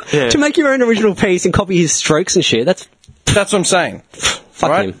painted it. Yeah. To make your own original piece and copy his strokes and shit, that's... That's what I'm saying. Fuck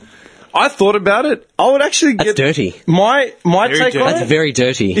Right? him. I thought about it. I would actually That's get dirty. My Very take dirty. on That's it. very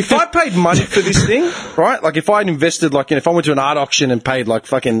dirty. If I paid money for this thing, right? Like if I'd invested, if I went to an art auction and paid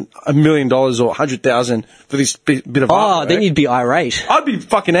fucking $1 million or 100,000 for this bit of artwork, then you'd be irate. I'd be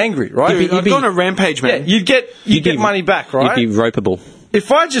fucking angry, right? Dude, I'd go on a rampage, yeah, man. you'd get money back, right? You'd be ropeable.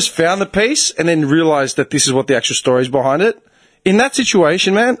 If I just found the piece and then realised that this is what the actual story is behind it, in that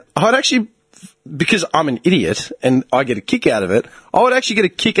situation, man, I'd actually, because I'm an idiot and I get a kick out of it, I would actually get a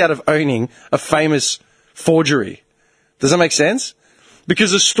kick out of owning a famous forgery. Does that make sense?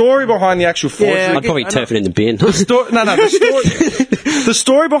 Because the story behind the actual forgery... I'd probably turf it in the bin. The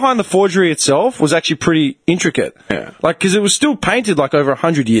story behind the forgery itself was actually pretty intricate. Yeah. Because it was still painted over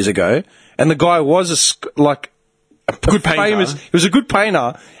 100 years ago, and the guy was a Good painter. he was a good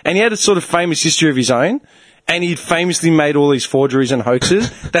painter, and he had a sort of famous history of his own, and he'd famously made all these forgeries and hoaxes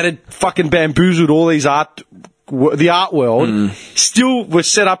that had fucking bamboozled all these the art world, still were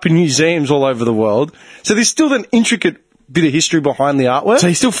set up in museums all over the world. So there's still an intricate bit of history behind the artwork. So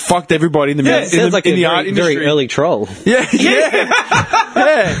he still fucked everybody in the Yeah, in Sounds the, like in a the art very, industry. very early troll. Yeah,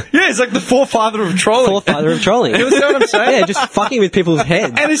 it's like the forefather of trolling. Forefather of trolling. You understand what I'm saying? Yeah, just fucking with people's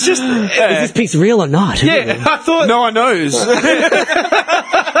heads. And it's just, Is this piece real or not? yeah, I thought, No one knows.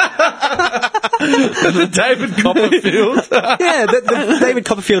 The David Copperfield. Yeah, the David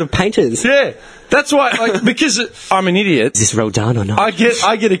Copperfield of painters. Yeah. That's why, like, because I'm an idiot, Is this well done or not? I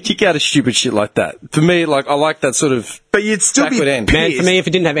get a kick out of stupid shit like that. For me, like, I like that sort of But you'd still be backward end. Man, for me, if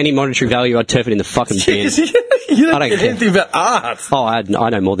it didn't have any monetary value, I'd turf it in the fucking bin. You don't I don't get care. anything about art. Oh, I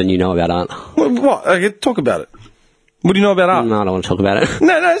know more than you know about art. What? Okay, talk about it. What do you know about art? No, I don't want to talk about it.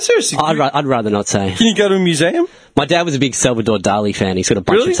 No, seriously. I'd rather not say. Can you go to a museum? My dad was a big Salvador Dali fan. He's got a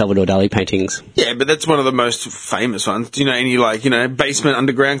bunch Really? of Salvador Dali paintings. Yeah, but that's one of the most famous ones. Do you know any, like, basement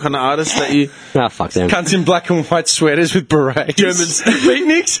underground kind of artists that you... Ah, fuck them. Cunts in black and white sweaters with berets. Germans.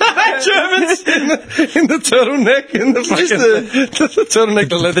 Beatniks. Germans in the turtleneck. In the fucking, the turtleneck,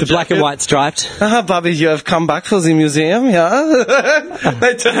 the leather The black and jacket. white striped. Bobby, you have come back for the museum, yeah?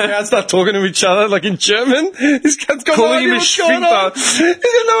 They turn around and start talking to each other, like in German. This guy's got Calling no idea him a what's going on. Schwimmbad.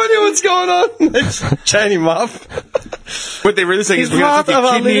 He's got no idea what's going on. They just chain him up. What they're really saying He's is we're going part to of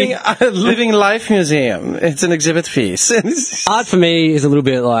take our your kidney... living life museum. It's an exhibit piece. Art for me is a little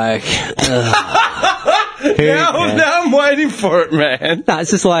bit like... Now I'm waiting for it, man. No,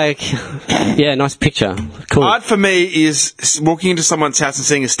 it's just like... Yeah, nice picture. Cool. Art for me is walking into someone's house and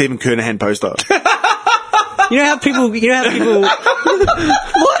seeing a Stephen Kernahan poster. You know how people... What?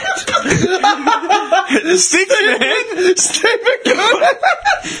 Sticks, man! Stephen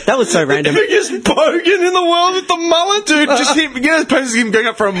Kernahan, That was so random. biggest bogan in the world with the mullet, Dude, just him, posters of him going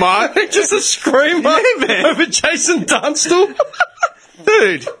up for a mark. just a screamer Yeah, man. over Jason Dunstall.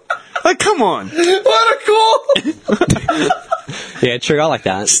 Dude, like, come on. What a call! Yeah, true. I like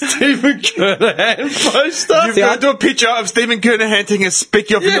that. Stephen Kernahan poster. You've got to do a picture of Stephen Kernahan taking a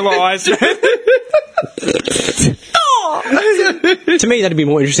spiky off your little eyes, man. To me, that'd be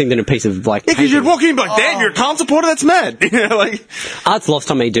more interesting than a piece of, like... Yeah, because you'd painting. walk in and be like, damn, you're a Khan supporter? That's mad. Like, Art's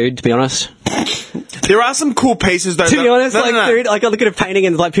lost on me, dude, to be honest. there are some cool pieces, though. To be honest, No, like, no, no. dude, like, I look at a painting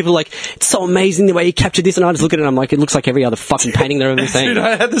and, like, people are like, it's so amazing the way you captured this, and I just look at it and I'm like, it looks like every other fucking painting they've ever seen. Dude,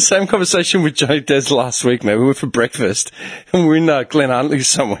 I had the same conversation with Johnny Des last week, man. We went for breakfast, and we're in Glen Huntly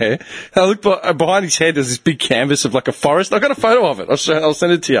somewhere. I looked behind his head, there's this big canvas of, like, a forest. I got a photo of it. I'll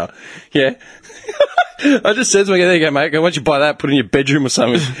send it to you. Yeah. I just said to him, there you go, mate. Why don't you buy that, put it in your bedroom or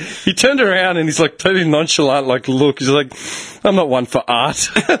something? He turned around and he's like totally nonchalant, like, look. He's like, I'm not one for art.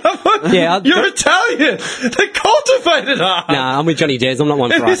 Yeah, You're Italian. They cultivated art. Nah, I'm with Johnny Des. I'm not one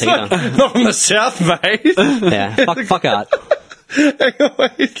for art He's like, either. not from the South, mate. Yeah, fuck art. Hang on,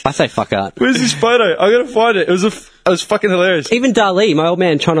 wait. I say fuck art. Where's this photo? I gotta find it. It was fucking hilarious. Even Dali, my old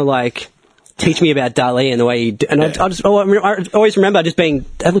man trying to, like, teach me about Dali and the way he... And I always remember just being...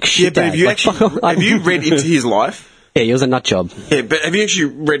 That looks Yeah, shit, but Dad. have you Like, actually, fuck off. have you read into his life? Yeah, he was a nut job. Yeah, but have you actually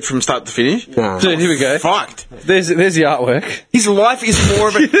read from start to finish? Nah. Dude, here we go. Fucked. There's the artwork. His life is more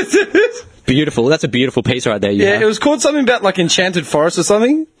of a... Beautiful. That's a beautiful piece right there. Yeah, it was called something about like Enchanted Forest or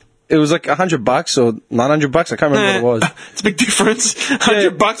something. It was like $100 or $900. I can't remember what it was. It's a big difference.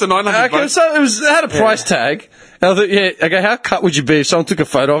 $100 or $900. Okay, so it had a price tag. And I thought, yeah, okay, how cut would you be if someone took a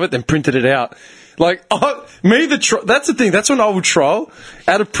photo of it, then printed it out? Like, that's the thing. That's when I would troll.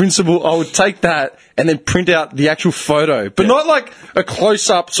 Out of principle, I would take that and then print out the actual photo, but not like a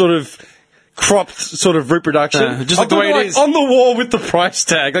close-up sort of cropped sort of reproduction. Just like the way it is. on the wall with the price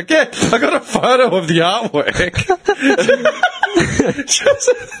tag. Like, yeah, I got a photo of the artwork.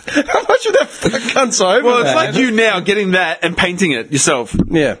 How much would that fuck cunts over? Well, it's man? like you now getting that and painting it yourself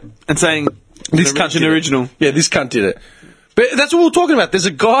Yeah. and saying, This an cunt did it. original. Yeah, this cunt did it. But that's what we were talking about. There's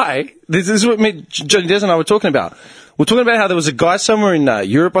a guy. This is what Johnny Des and I were talking about. We're talking about how there was a guy somewhere in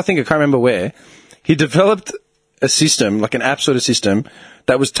Europe, I think, I can't remember where. He developed a system, like an app sort of system,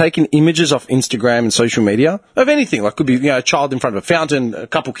 that was taking images off Instagram and social media of anything. Like, could be, a child in front of a fountain, a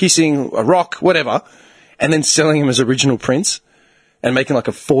couple kissing, a rock, whatever, and then selling them as original prints and making like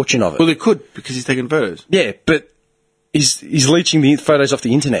a fortune of it. Well, he could because he's taking photos. Yeah, but he's leeching the photos off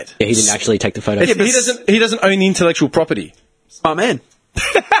the internet. Yeah, he didn't actually take the photo. He doesn't own the intellectual property. Oh, man.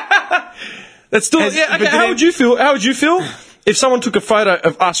 That's still, But okay, then- how would you feel if someone took a photo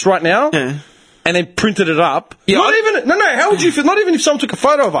of us right now Yeah. and then printed it up? Yeah, How would you feel? Not even if someone took a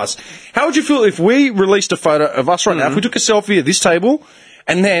photo of us. How would you feel if we released a photo of us right now? If we took a selfie at this table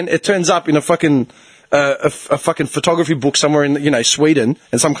and then it turns up in a fucking a fucking photography book somewhere in Sweden,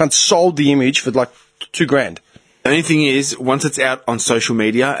 and some cunt sold the image for like $2,000. The only thing is, once it's out on social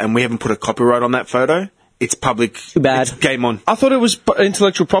media and we haven't put a copyright on that photo, it's public. Too bad. It's game on. I thought it was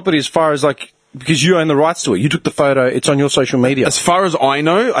intellectual property as far as like, because you own the rights to it. You took the photo, it's on your social media. As far as I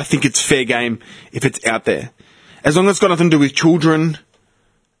know, I think it's fair game if it's out there. As long as it's got nothing to do with children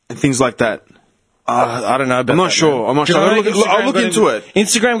and things like that. I don't know about I'm that. not sure. man. I'm not Do you sure. know I'll look Instagram got into it.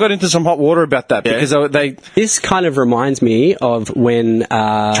 Instagram got into some hot water about that Yeah. because they This kind of reminds me of when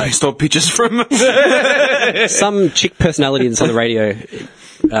I stole pictures from some chick personality that's on the radio.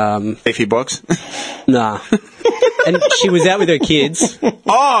 Effie Box. Nah. And she was out with her kids,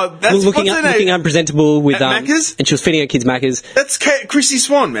 Oh, that's looking what's her name? looking unpresentable with At Macca's? and she was feeding her kids Macca's. That's Chrissy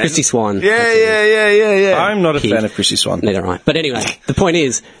Swan, man. Chrissy Swan. Yeah. I'm not a Kid. fan of Chrissy Swan. Neither am I. But anyway, the point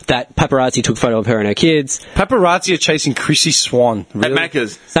is that paparazzi took a photo of her and her kids, Paparazzi are chasing Chrissy Swan. At Really?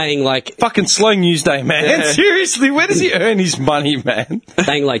 Macca's. saying like, Fucking slow news day, man. Yeah. Seriously, where does he earn his money, man?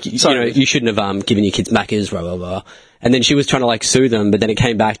 you Sorry. know, you shouldn't have given your kids Macca's, blah blah blah. And then she was trying to like sue them, but then it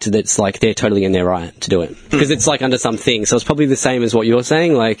came back to that it's like they're totally in their right to do it because it's like under something. So it's probably the same as what you're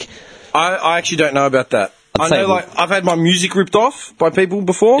saying. Like, I actually don't know about that. I'd I say know, it like, I've had my music ripped off by people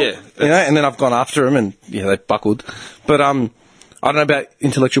before. Yeah, You know, and then I've gone after them and, yeah, they buckled. But, I don't know about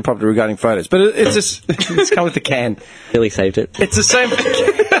intellectual property regarding photos, but it's just, it's come with the can. really saved it. It's the same.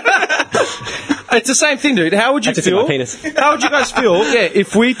 It's the same thing, dude. How would you That's just in feel? my penis. How would you guys feel? Yeah,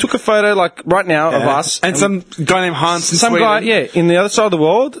 if we took a photo like right now of us And some guy named Hans in some Sweden. guy, yeah, in the other side of the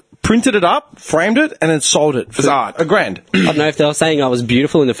world, printed it up, framed it, and then sold it for It's art. $1,000. I don't know if they were saying I was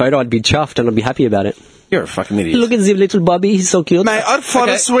beautiful in the photo, I'd be chuffed and I'd be happy about it. You're a fucking idiot. Look at the little Bobby, he's so cute. Mate, I'd fly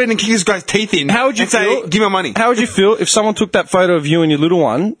Okay. to Sweden and kick this guy's teeth in. How would you and say, feel? give me my money. How would you feel if someone took that photo of you and your little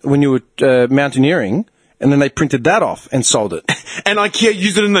one when you were mountaineering, and then they printed that off and sold it? And IKEA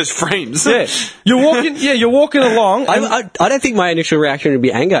used it in those frames. Yeah, you're walking along. And I don't think my initial reaction would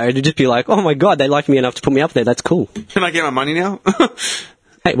be anger. It'd just be like, oh my god, they like me enough to put me up there. that's cool. Can I get my money now?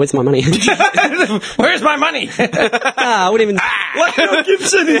 Hey, where's my money? where's my money? I wouldn't even. Like Mel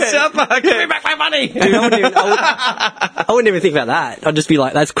Gibson in South Park. Give me back my money. Dude, I wouldn't even think about that. I'd just be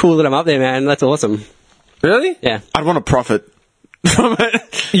like, that's cool that I'm up there, man. That's awesome. Really? Yeah. I'd want to profit from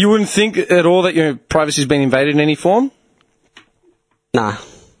it. You wouldn't think at all that your privacy's been invaded in any form? Nah.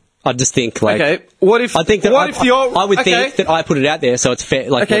 I'd just think like. Okay. What if? I think that What if the old? I would okay. think that I put it out there, so it's fair.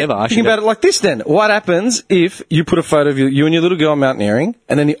 Like Okay, whatever. I think should about it like this then. What happens if you put a photo of you and your little girl mountaineering,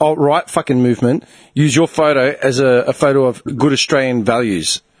 and then the alt-right fucking movement use your photo as a photo of good Australian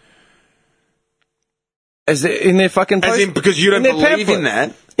values? In their fucking As post- in, because you don't in their believe in pamphlet.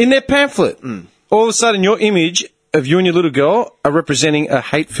 that. In their pamphlet. All of a sudden, your image of you and your little girl are representing a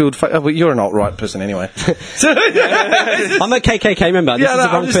hate-filled... well, you're an alt-right person anyway. I'm a KKK member. This is the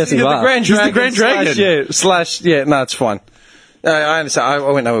wrong person to the ask. Grand He's the Dragon. Grand Dragon. Yeah, no, it's fine. I understand.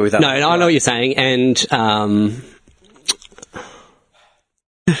 I went nowhere with that. No, I know what you're saying, and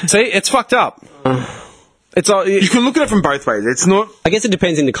See, it's fucked up. It's all... You can look at it from both ways. It's not... I guess it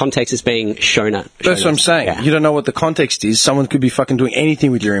depends in the context it's being shown at. That's what I'm saying. Yeah. You don't know what the context is. Someone could be fucking doing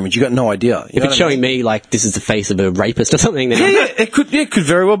anything with your image. You got no idea. If it's showing me like this is the face of a rapist or something, then, it could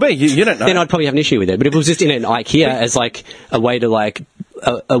very well be. You don't know. then I'd probably have an issue with it. But if it was just in an IKEA as like a way to like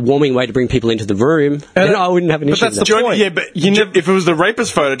a warming way to bring people into the room, then I wouldn't have an but issue that's with the that. point. Yeah, but if it was the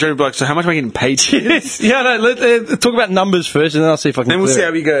rapist photo, Johnny would be like, so how much am I getting paid? Yeah, no, let's talk about numbers first, and then I'll see if I can. Then we'll clear see it.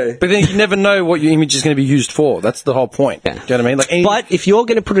 how we go. But then you never know what your image is going to be used for. That's the whole point. Yeah. Do you know what I mean? Like, But if you're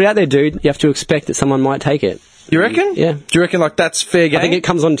going to put it out there, dude, you have to expect that someone might take it. you reckon? Yeah. Do you reckon like that's fair game? I think it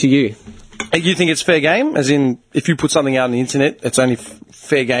comes on to you. You think it's fair game, as in if you put something out on the internet, it's only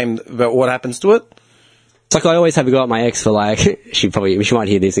fair game about what happens to it. It's like I always have a go at my ex for like she might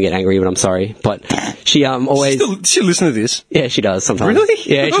hear this and get angry, but I'm sorry. But she always She listen to this. yeah she does sometimes. Really?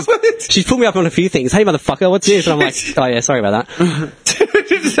 Yeah, she's put me up on a few things. Hey motherfucker, what's this? And I'm like, oh yeah, sorry about that.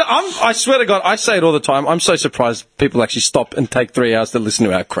 I swear to God, I say it all the time. I'm so surprised people actually stop and take 3 hours to listen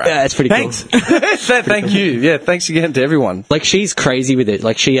to our crap. Yeah, it's pretty Thanks. cool. Thank you. Yeah, thanks again to everyone. Like she's crazy with it.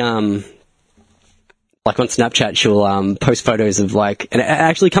 Like she like on Snapchat, she'll post photos of like, and it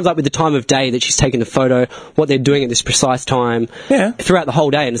actually comes up with the time of day that she's taken the photo, what they're doing at this precise time, Yeah. throughout the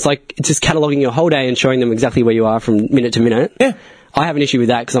whole day, and it's like it's just cataloguing your whole day and showing them exactly where you are from minute to minute. Yeah. I have an issue with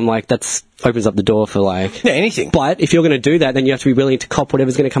that because I'm like that's opens up the door for like. Yeah, anything. But if you're going to do that, then you have to be willing to cop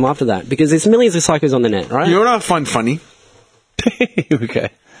whatever's going to come after that because there's millions of psychos on the net, right? You know what I find funny? Okay.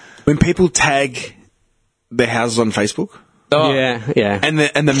 When people tag their houses on Facebook, Yeah. and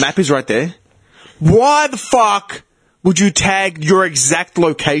the map is right there. Why the fuck would you tag your exact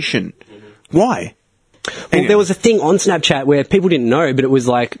location? Why? Well, there was a thing on Snapchat where people didn't know, but it was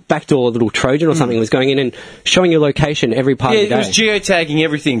like backdoor little Trojan or something was going in and showing your location every part Yeah, of the it day. was geotagging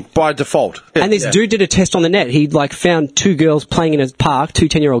everything by default. And this dude did a test on the net. He like found two girls playing in a park, two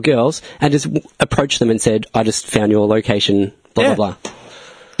 10-year-old girls, and just approached them and said, "I just found your location." Blah Yeah. blah blah.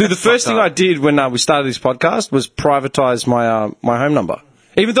 Dude, the first thing I did when we started this podcast was privatise my home number.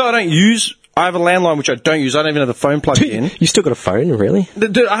 Even though I don't use I have a landline which I don't use. I don't even have the phone plugged in. You still got a phone, really?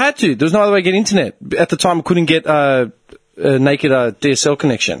 Dude, I had to. There was no other way to get internet. At the time, I couldn't get a naked DSL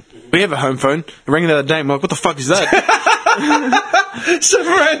connection. We have a home phone. It rang the other day. I'm like, what the fuck is that? Some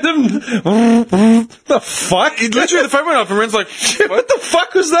random... the fuck? Literally, the phone went off and Ren's like, What the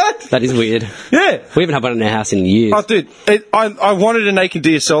fuck was that? That is weird. Yeah. We haven't had one in our house in years. Oh, dude, I wanted a naked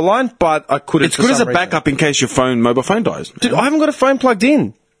DSL line, but I couldn't. it's good as a backup in case your mobile phone dies. Dude, I haven't got a phone plugged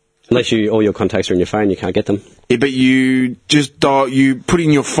in. Unless all your contacts are in your phone, you can't get them. Yeah, but you just you put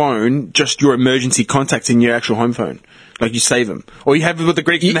in your phone just your emergency contacts in your actual home phone. Like, you save them. Or you have it with the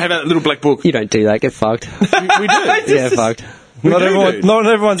Greeks and they have that little black book. You don't do that. Get fucked. We do. Yeah, fucked. Not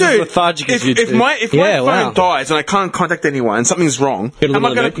everyone's as Dude, lethargic as you if do. my Yeah, phone wow. dies and I can't contact anyone and something's wrong, You am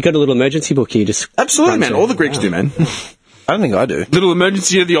I going to... got a little emergency book you just... Absolutely, run man. to. All the Greeks do, man. I don't think I do. Little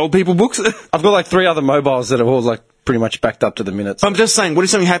emergency of the old people books. I've got like 3 other mobiles that are all like pretty much backed up to the minute. I'm just saying, what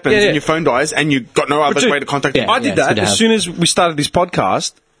if something happens Yeah. and your phone dies and you've got no other dude, way to contact yeah. anyone? I did it's good that to as have. soon as we started this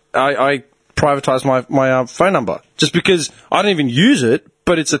podcast. I privatized my phone number just because I don't even use it,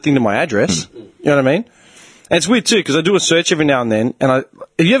 but it's a thing to my address. You know what I mean? And it's weird too because I do a search every now and then. And have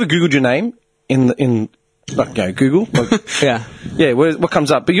you ever Googled your name in like, you know, Google? Like, Yeah. yeah, what comes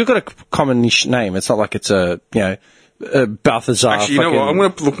up? But you've got a common-ish name. It's not like it's a Balthazar. Actually, you know what? I'm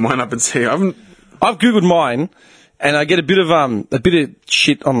going to look mine up and see. I've Googled mine, and I get a bit of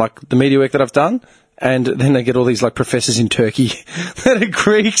shit on like the media work that I've done, and then I get all these like professors in Turkey that are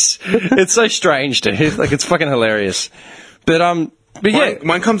Greeks. It's so strange, dude. Like, it's fucking hilarious. But yeah,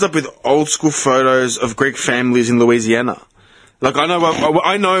 Mine comes up with old school photos of Greek families in Louisiana. Like,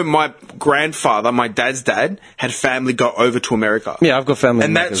 I know my grandfather, my dad's dad, had family go over to America. yeah, I've got family,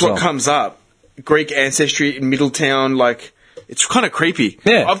 And in that's as what well. comes up. Greek ancestry in Middletown, like, it's kind of creepy.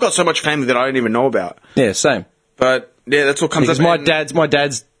 Yeah. I've got so much family that I don't even know about. Yeah, same. But, yeah, that's what comes Because up. my And,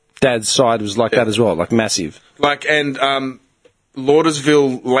 dad's side was like that as well, like massive. Like, and,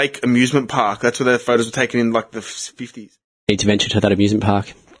 Laudersville Lake Amusement Park, that's where their photos were taken in, like, the 50s. Need to venture to that amusement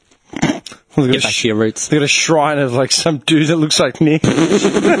park. Get back to your roots. They got a shrine of like some dude that looks like Nick.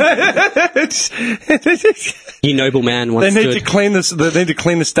 You noble man They once need stood. to clean this. They need to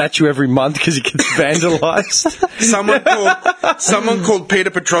clean the statue every month because it gets vandalized. Someone called Peter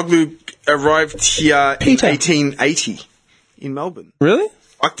Petroglu arrived here Peter. in 1880 in Melbourne. Really?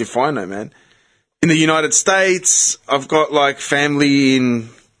 Fuck if I know, man. In the United States, I've got like family in...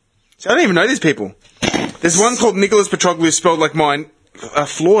 I don't even know these people. There's one called Nicholas Petroglu, spelled like mine,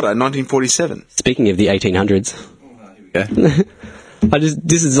 Florida, 1947. Speaking of the 1800s, Okay.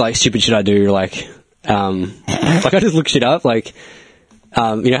 this is like stupid shit I do. Like I just look shit up. Like, you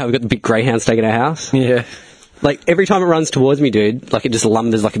know how we've got the big greyhound stake in our house? Yeah. Like every time it runs towards me, dude, like it just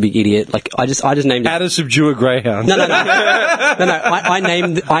lumbers like a big idiot. Like I just named it. How to subdue a greyhound. No. I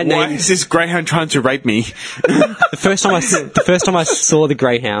named. Why is this greyhound trying to rape me? The first time I saw the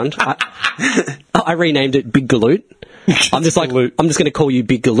greyhound, I renamed it Big Galoot. I'm just like, Galoot. I'm just going to call you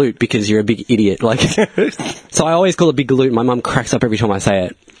Big Galoot because you're a big idiot. Like, so I always call it Big Galoot. And my mum cracks up every time I say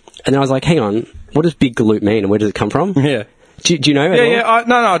it. And then I was like, hang on, what does Big Galoot mean and where does it come from? Yeah. Do you know? Yeah.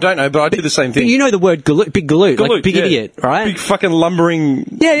 No, I don't know, but I do the same thing. But you know the word Galoot, Big Galoot, like Galoot, big yeah. idiot, right? Big fucking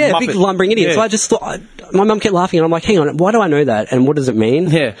lumbering. Yeah, big Muppet. lumbering idiot. Yeah. So I just thought, my mum kept laughing, and I'm like, hang on, why do I know that, and what does it mean?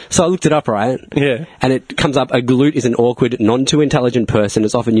 Yeah. So I looked it up, right? Yeah. And it comes up, a galoot is an awkward, non-too-intelligent person.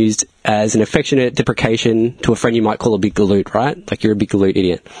 It's often used as an affectionate deprecation to a friend you might call a big galoot, right? Like, you're a big galoot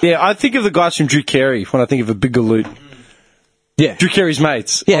idiot. Yeah, I think of the guys from Drew Carey when I think of a big galoot. Yeah. Drew Carey's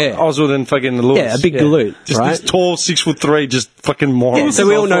mates. Yeah. Oswald and fucking Lewis. Yeah, a big galoot, Just right? this tall, 6'3", just fucking moron. So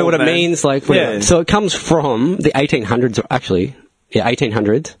we all know what it Man. means, like, Yeah. so it comes from the 1800s, actually,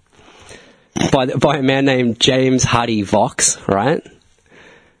 1800s, by a man named James Hardy Vox, right?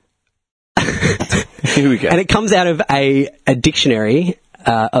 Here we go. And it comes out of a dictionary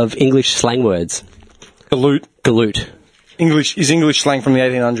of English slang words. Galoot. Galoot. English slang from the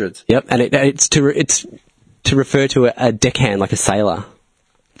 1800s. Yep, and it's to refer to a deckhand, like a sailor,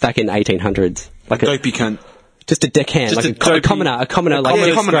 back in 1800s. Like Dopey cunt. just a deckhand, Just like a a commoner, like commoner,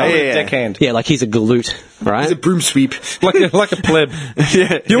 yeah. Deckhand. yeah, like he's a galoot, right? He's a broom sweep. Like a pleb.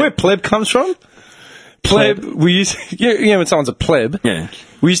 Yeah. You know where pleb comes from? Pleb. We used, you know when someone's a pleb. Yeah.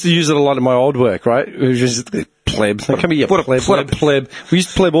 We used to use it a lot in my old work, right? It was just pleb. Like, come here, what a pleb. pleb. What a pleb. We used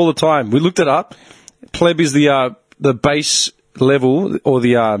pleb all the time. We looked it up. Pleb is the base level or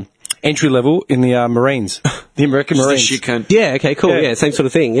the entry level in the Marines, the American Just a Marines. shit cunt. Yeah, okay, cool. Yeah. Yeah, same sort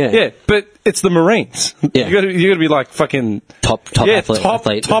of thing. Yeah. Yeah, but it's the Marines. Yeah. You got to be like fucking Top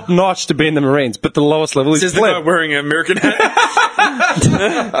athlete. top notch to be in the Marines. But the lowest level is Says the guy pleb. wearing an American hat.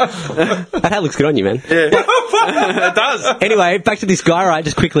 That hat looks good on you, man. It does. Anyway, back to this guy, right?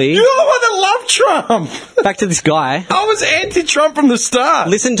 Just quickly. You're the one that loved Trump. Back to this guy. I was anti-Trump from the start.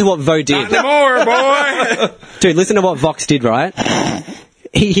 Listen to what Vo did. No more, boy. Dude, listen to what Vox did, right?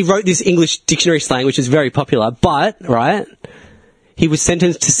 He wrote this English dictionary slang, which is very popular, but, right, he was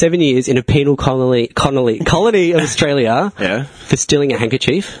sentenced to 7 years in a penal colony of Australia Yeah. for stealing a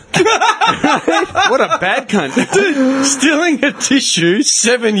handkerchief. What a bad cunt. Dude, stealing a tissue,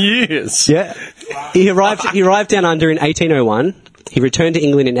 7 years. Yeah. He arrived down under in 1801. He returned to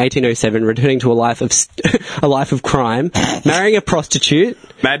England in 1807, returning to a life of crime, marrying a prostitute.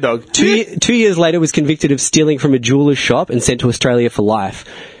 Mad dog. 2 years later, was convicted of stealing from a jeweller's shop and sent to Australia for life.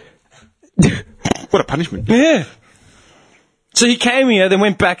 What a punishment. Yeah. So he came here, then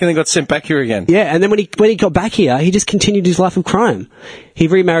went back, and then got sent back here again. Yeah, and then when he got back here, he just continued his life of crime. He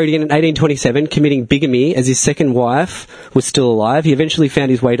remarried again in 1827, committing bigamy as his second wife was still alive. He eventually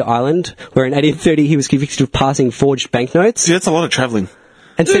found his way to Ireland, where in 1830 he was convicted of passing forged banknotes See, that's a lot of travelling.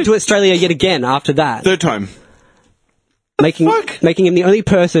 and sent to Australia yet again after that, Third time. making him the only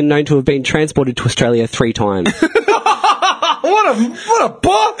person known to have been transported to Australia 3 times. What a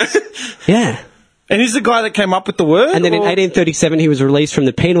boss! Yeah. And he's the guy that came up with the word? And then in or- 1837 he was released from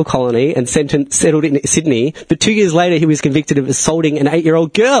the penal colony and settled in Sydney, but 2 years later he was convicted of assaulting an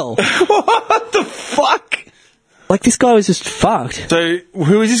 8-year-old girl. What the fuck? Like, this guy was just fucked. So,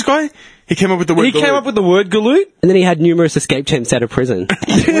 who is this guy? He came up with the word. He came up with the word galoot? And then he had numerous escape attempts out of prison.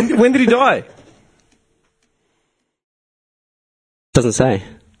 When did he die? Doesn't say.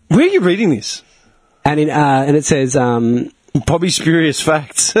 Where are you reading this? And it says, Bobby Spurious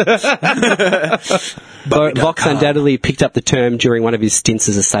Facts. Vox undoubtedly picked up the term during one of his stints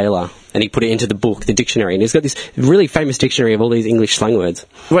as a sailor, and he put it into the book, the dictionary, and he's got this really famous dictionary of all these English slang words.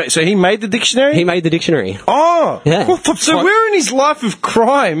 Wait, so he made the dictionary? He made the dictionary. Oh! Yeah. What the- so where in his life of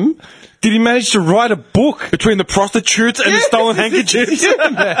crime did he manage to write a book? Between the prostitutes and the stolen handkerchiefs. Yeah,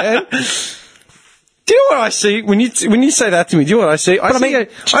 man. Do you know what I see? When you say that to me, do you know what I see?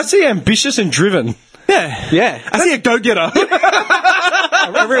 I see ambitious and driven. Yeah. Yeah. I see a go-getter.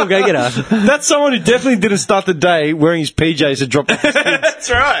 A real go-getter. That's someone who definitely didn't start the day wearing his PJs to drop off his kids.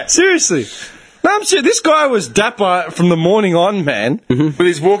 That's right. Seriously. No, I'm serious. This guy was dapper from the morning on, man. With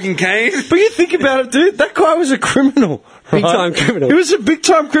his walking cane. But you think about it, dude, that guy was a criminal. Right? Big-time criminal. He was a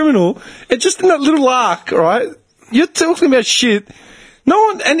big-time criminal. And just in that little arc, right, you're talking about shit. No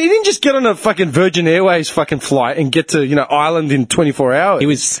one, and he didn't just get on a fucking Virgin Airways fucking flight and get to, Ireland in 24 hours. He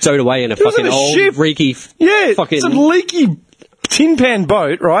was stowed away in a was fucking in a old, ship. reeky, Yeah, fucking... some leaky tin pan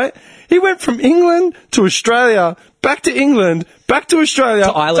boat, right? He went from England to Australia, back to England, back to Australia,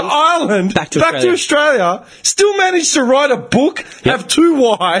 To Ireland, back to to Australia, still managed to write a book, have 2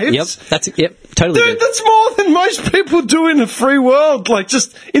 wives. Totally Dude, did. that's more than most people do in the free world, like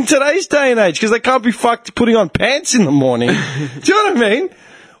just in today's day and age, because they can't be fucked putting on pants in the morning. Do you know what I mean?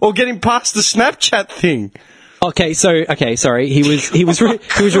 Or getting past the Snapchat thing. Okay, sorry. He was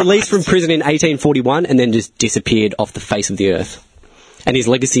released from prison in 1841 and then just disappeared off the face of the earth. And his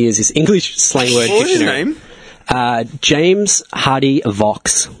legacy is this English slang word What was his dictionary. name? James Hardy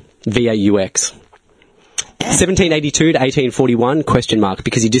Vox, V-A-U-X. 1782 to 1841, question mark,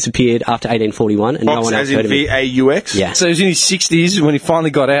 because he disappeared after 1841 and no Vox one else as in heard of him. V-A-U-X? Yeah. So he was in his 60s when he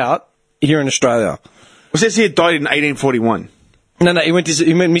finally got out here in Australia. Well, it says he died in 1841. No, he went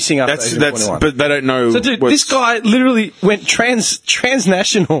missing after That's, 1841. but they don't know. So, dude, this guy literally went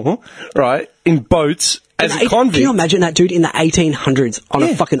transnational, right, in boats as a convict. Can you imagine that dude in the 1800s on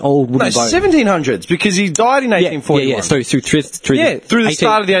a fucking old wooden boat? 1700s, because he died in 1841. Yeah. So through through the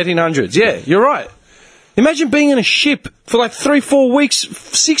start of the 1800s. Yeah, you're right. Imagine being in a ship for like 3-4 weeks,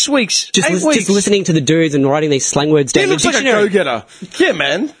 6 weeks, 8 weeks. Just listening to the dudes and writing these slang words down. He looks in like the a dictionary. go-getter. Yeah,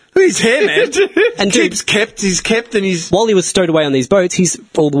 man. Look at his hair, man. And dude, He's kept, and he's... while he was stowed away on these boats, he's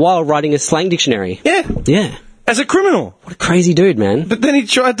all the while writing a slang dictionary. Yeah, Yeah. as a criminal. What a crazy dude, man. But then he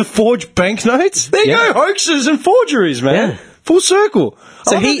tried to forge banknotes. There you Yeah. go, hoaxes and forgeries, man. Yeah. Full circle.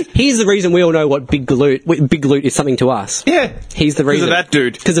 So I love he's the reason we all know what Big Galoot is something to us. Yeah. He's the reason. that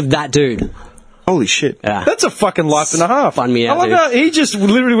dude. Because of that dude. Holy shit. Yeah. That's a fucking life and a half. Spun me out, I love dude. how he just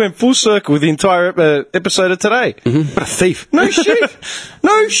literally went full circle with the entire episode of today. Mm-hmm. What a thief. No shit.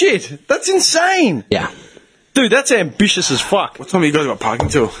 No shit. That's insane. Yeah. Dude, that's ambitious as fuck. What time have you guys got parking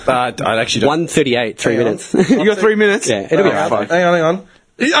till? I actually don't. 1:38, 3 minutes. You got 3 minutes? Yeah, it'll be Oh, alright. fuck. Hang on.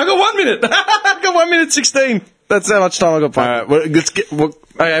 I got 1 minute. I got 1 minute 16. That's how much time I got. Alright, well, let's get... Well,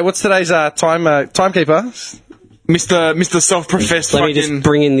 Okay, what's today's timekeeper? Mr. self-professed Let me fucking... just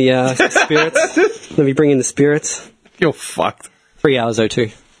bring in the spirits. Let me bring in the spirits. You're fucked. 3 hours 02.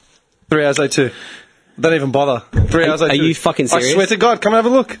 3 hours 02. Don't even bother. 3 hours 02. Are you fucking serious? I swear to God, come and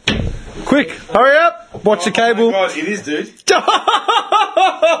have a look. Quick, hurry up. Watch the cable. Oh my God, it is, dude.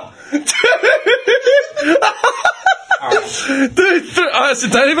 Dude, so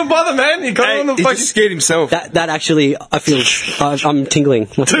don't even bother, man. You got it on the He fucking... just scared himself. That actually, I feel, I'm tingling.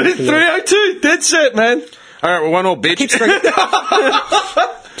 Dude, 302, dead set, man. Alright, well, 1-1, bitch.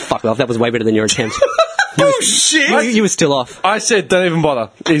 Fuck off, that was way better than your attempt. Oh, shit! You were still off. I said don't even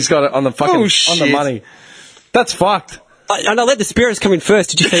bother. He's got it on the fucking... Oh, on the shit. money. That's fucked. And I let the spirits come in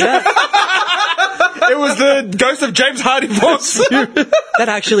first. Did you see that? It was the ghost of James Hardy Fox. That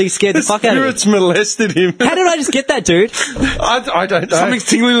actually scared the fuck out of me. Spirits molested him. How did I just get that, dude? I don't know. Something's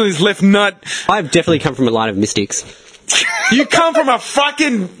tingling on his left nut. I've definitely come from a line of mystics. You come from a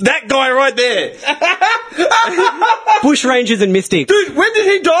fucking... That guy right there. Bush rangers and mystics. Dude, when did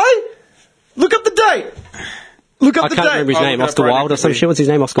he die? Look up the date. Look up I the can't date. remember his name. look Oscar up right Wilde or some quickly. shit. What's his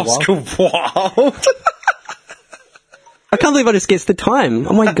name? Oscar Wilde? Oscar Wilde. I can't believe I just guessed the time.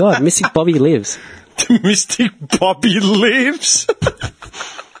 Oh my god, Mystic Bobby lives. Mystic Bobby lives.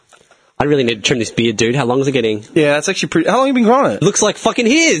 I really need to trim this beard, dude. How long is it getting? Yeah, that's actually pretty... How long have you been growing it? Looks like fucking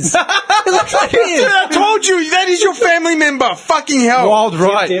his. It looks like Dude, his. I told you, that is your family member. Fucking hell. Wild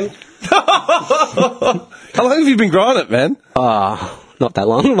right. Tim? How long have you been growing it, man? Not that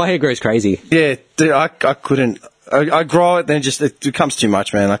long. My hair grows crazy. Yeah, dude, I couldn't... I grow it, then it becomes too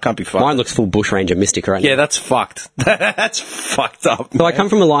much, man. I can't be fucked. Mine looks full bushranger mystic right Yeah, now. that's fucked. That's fucked up. So I come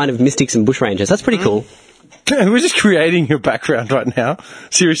from a line of mystics and bushrangers. That's pretty cool. We're just creating your background right now.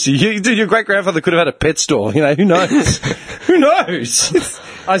 Seriously, dude, your great grandfather could have had a pet store. You know, who knows? Who knows?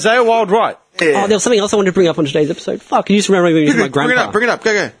 Isaiah Wilde, right? Oh, there was something else I wanted to bring up on today's episode. Fuck, you just remember me with my grandpa. Bring it up,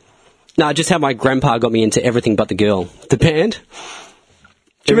 go. No, just how my grandpa got me into Everything But the Girl. The band.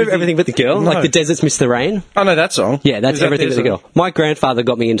 Do you remember Everything But the Girl? No. Like The Deserts Miss the Rain? I know that song. Yeah, that's Is that Everything their But the song? Girl. My grandfather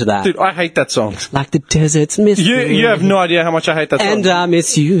got me into that. Dude, I hate that song. Like the deserts miss the rain. You have no idea how much I hate that song. And I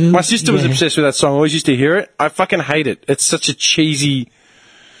miss you. My sister was Yeah. obsessed with that song. I always used to hear it. I fucking hate it. It's such a cheesy...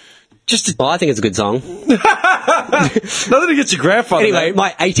 Well, I think it's a good song. Nothing against your grandfather. Anyway, mate.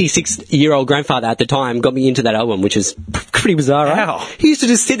 my 86-year-old grandfather at the time got me into that album, which is pretty bizarre, right? How? He used to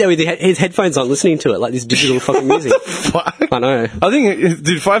just sit there with his headphones on, listening to it, like this digital fucking music. Fuck. I know. I think,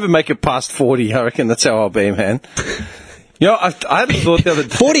 dude, if I ever make it past 40, I reckon that's how I'll be, man. You know, I had a thought the other day.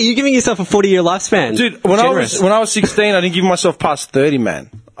 40? You're giving yourself a 40-year lifespan. Dude, when Generous. I was 16, I didn't give myself past 30, man.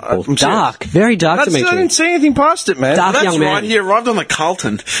 Oh, I'm dark. Very dark, serious. I Dimitri. didn't see anything past it, man. Dark That's young man. right, he arrived on the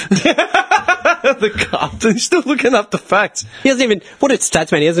Carlton. The Carlton. He's still looking up the facts. He hasn't even... What a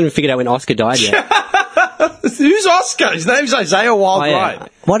stats man. He hasn't even figured out when Oscar died yet. Who's Oscar? His name's Isaiah Wilde, Oh, yeah.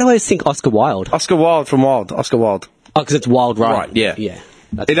 right? Why do I always think Oscar Wilde? Oscar Wilde from Wilde. Oscar Wilde. Oh, because it's Wild Ride. Right, yeah. Yeah.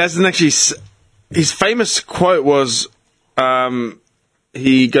 It doesn't actually... His famous quote was,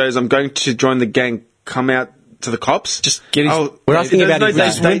 he goes, I'm going to join the gang, come out to the cops. Just get his... We're asking there's about no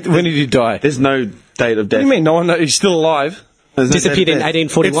his date. when did he die? There's no date of death. What do you mean? No one knows. He's still alive. There's no Disappeared date in of death.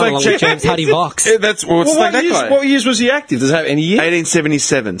 1841 It's like along with James Hardy Vox. That's well, it's Well, like that guy. what years was he active? Does it have any year?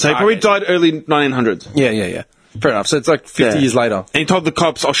 1877. So he probably Okay. died early 1900s. Yeah. Fair enough. So it's like 50 Yeah. years later. And he told the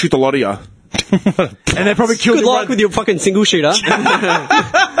cops, I'll shoot the lot of you. And they probably killed Good him luck right- with your fucking single shooter.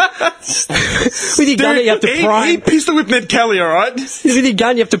 With your gun, you have to he prime. pistol whipped Ned Kelly, alright? With your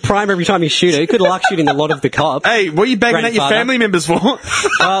gun, you have to prime every time you shoot it. Good luck shooting a lot of the cops. Hey, what are you bagging at your Grandfather. family members for?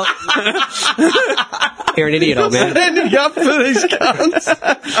 Well, you're an idiot, old man. Standing up for these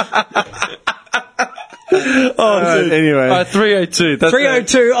cunts. Dude. anyway. 302. That's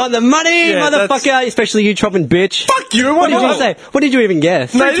 302 on the money, Yeah, motherfucker. Especially you, chopping bitch. Fuck you, What did you wrong? say? What did you even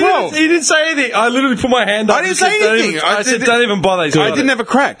guess? No, he 312. didn't say anything. I literally put my hand up. I didn't and say said, anything. I said, don't even bother. He's got I it. didn't have a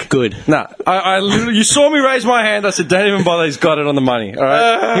crack. Good. No, I literally, you saw me raise my hand. I said, don't even bother. He's got it on the money. All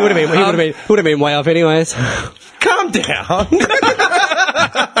right. He would have been way up anyways. Calm down.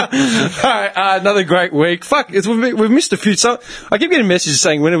 All right, another great week. Fuck, we've missed a few. So I keep getting messages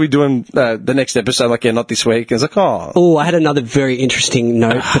saying, when are we doing the next episode? Like, yeah, not this week. And it's like, oh. Oh, I had another very interesting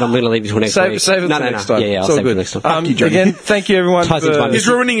note, but I'm going to leave it till next week. Save it for next time. Yeah, I'll It's all save it good. for next time. Again, thank you everyone. Ties into my He's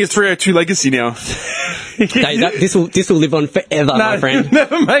ruining his 302 legacy now. Hey, this will live on forever, my friend. You'll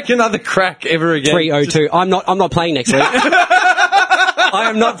never make another crack ever again. 302. I'm not playing next week. I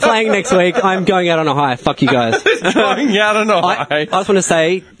am not playing next week. I'm going out on a high. Fuck you guys. Going out on a I high. just want to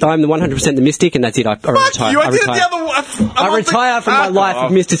say I'm the 100% the mystic, and that's it. I retire. You, I I did it retire. the other way. I retire from my life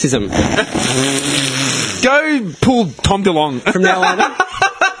of mysticism. Go pull Tom DeLonge. From now on,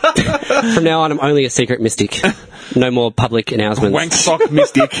 From now on, I'm only a secret mystic. No more public announcements. Wank sock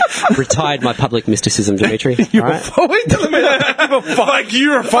mystic. Retired my public mysticism, Dimitri. You're All right? telling me that. Like,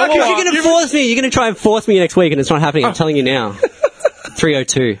 you're a follower. You're going to force me. You're going to try and force me next week, and it's not happening. I'm telling you now.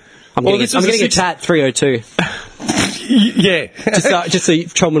 302. I'm getting a tat 302. Yeah. Just so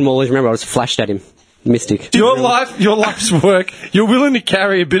Cholman will always remember, I was flashed at him. Mystic. Your life's work, you're willing to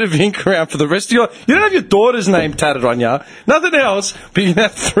carry a bit of ink around for the rest of your... You don't have your daughter's name tatted on you. Nothing else, but you can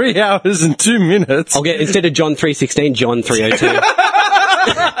have 3 hours and 2 minutes. I'll get, instead of John 3:16, John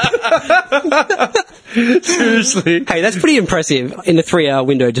 3:02. Seriously. Hey, that's pretty impressive in a 3-hour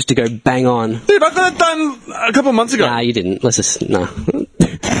window just to go bang on. Dude, I got that done a couple of months ago. Nah, you didn't. No.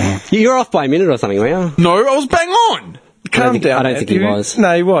 You're off by a minute or something, were you? No, I was bang on. Calm down. I don't think he was.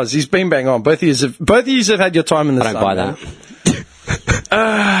 No, he was. He's been bang on. Both of you have had your time in the I sun. don't buy that.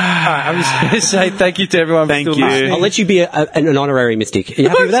 I'm just going to say thank you to everyone Thank for you. listening. I'll let you be an honorary mystic. Are you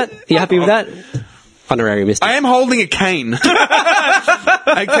happy with that? Are you happy with that? Honorary mystic. I am holding a cane. Okay,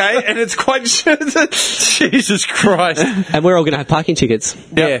 and it's quite... Jesus Christ. And we're all going to have parking tickets.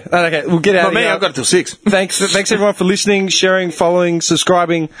 Yeah. Okay, we'll get out Not of me, here. I've got it till 6. Thanks everyone for listening, sharing, following,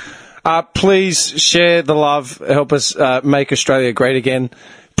 subscribing. Please share the love. Help us make Australia great again.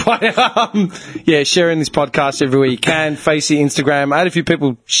 By sharing this podcast everywhere you can. Facey, Instagram. I had a few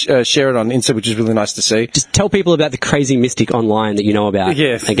people share it on Insta, which is really nice to see. Just tell people about the crazy mystic online that you know about.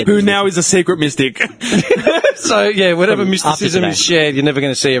 Yeah. Who now is a secret mystic. So, yeah, whatever mysticism today. is shared, you're never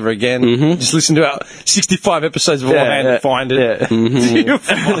going to see ever again. Mm-hmm. Just listen to our 65 episodes beforehand and find it. Yeah. You're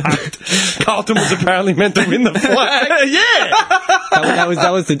fucked. Carlton was apparently meant to win the flag. Yeah! That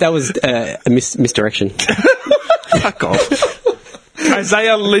was a misdirection. Fuck off.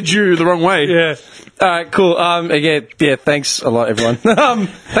 Isaiah led you the wrong way. Yeah. All right, cool. Thanks a lot, everyone.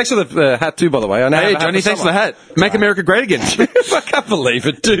 Thanks for the hat too, by the way. I know Hey, Johnny, thanks for the hat. Make America great again. I can't believe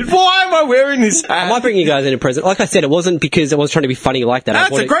it, dude. Why am I wearing this hat? I might bring you guys in a present. Like I said, it wasn't because I was trying to be funny like that.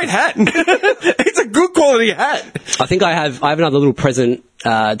 That's a great hat. It's a good quality hat. I think I have another little present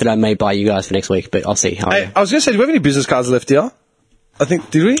that I may buy you guys for next week, but I'll see. Hey, I was going to say, do we have any business cards left here?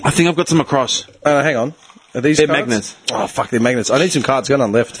 Did we? I think I've got some across. Hang on. Are these They're cards? magnets. Oh, fuck, they're magnets. I need some cards. Got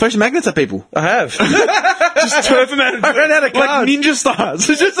none left. Throw some magnets at people. I have. Just turf them out. I ran out of like cards. ninja stars.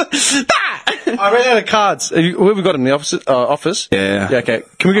 It's just I ran out of cards. Where have we got them? In the office? Yeah. Okay.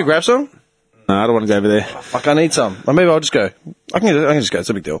 Can we go grab some? No, I don't want to go over there. Fuck, I need some. Or maybe I'll just go. I can just go. It's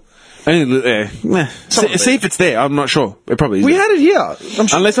a big deal. See if it's there. I'm not sure. It probably is. We had it here. I'm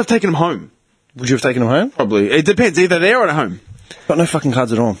sure. Unless I've taken them home. Would you have taken them home? Probably. It depends. Either there or at home. Got no fucking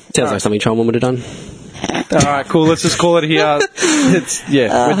cards at all. Sounds like something Cholman would have done. All right, cool. Let's just call it here.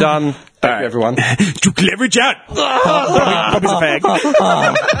 We're done. Thank you, everyone. Too clever, John. Bobby's a fag.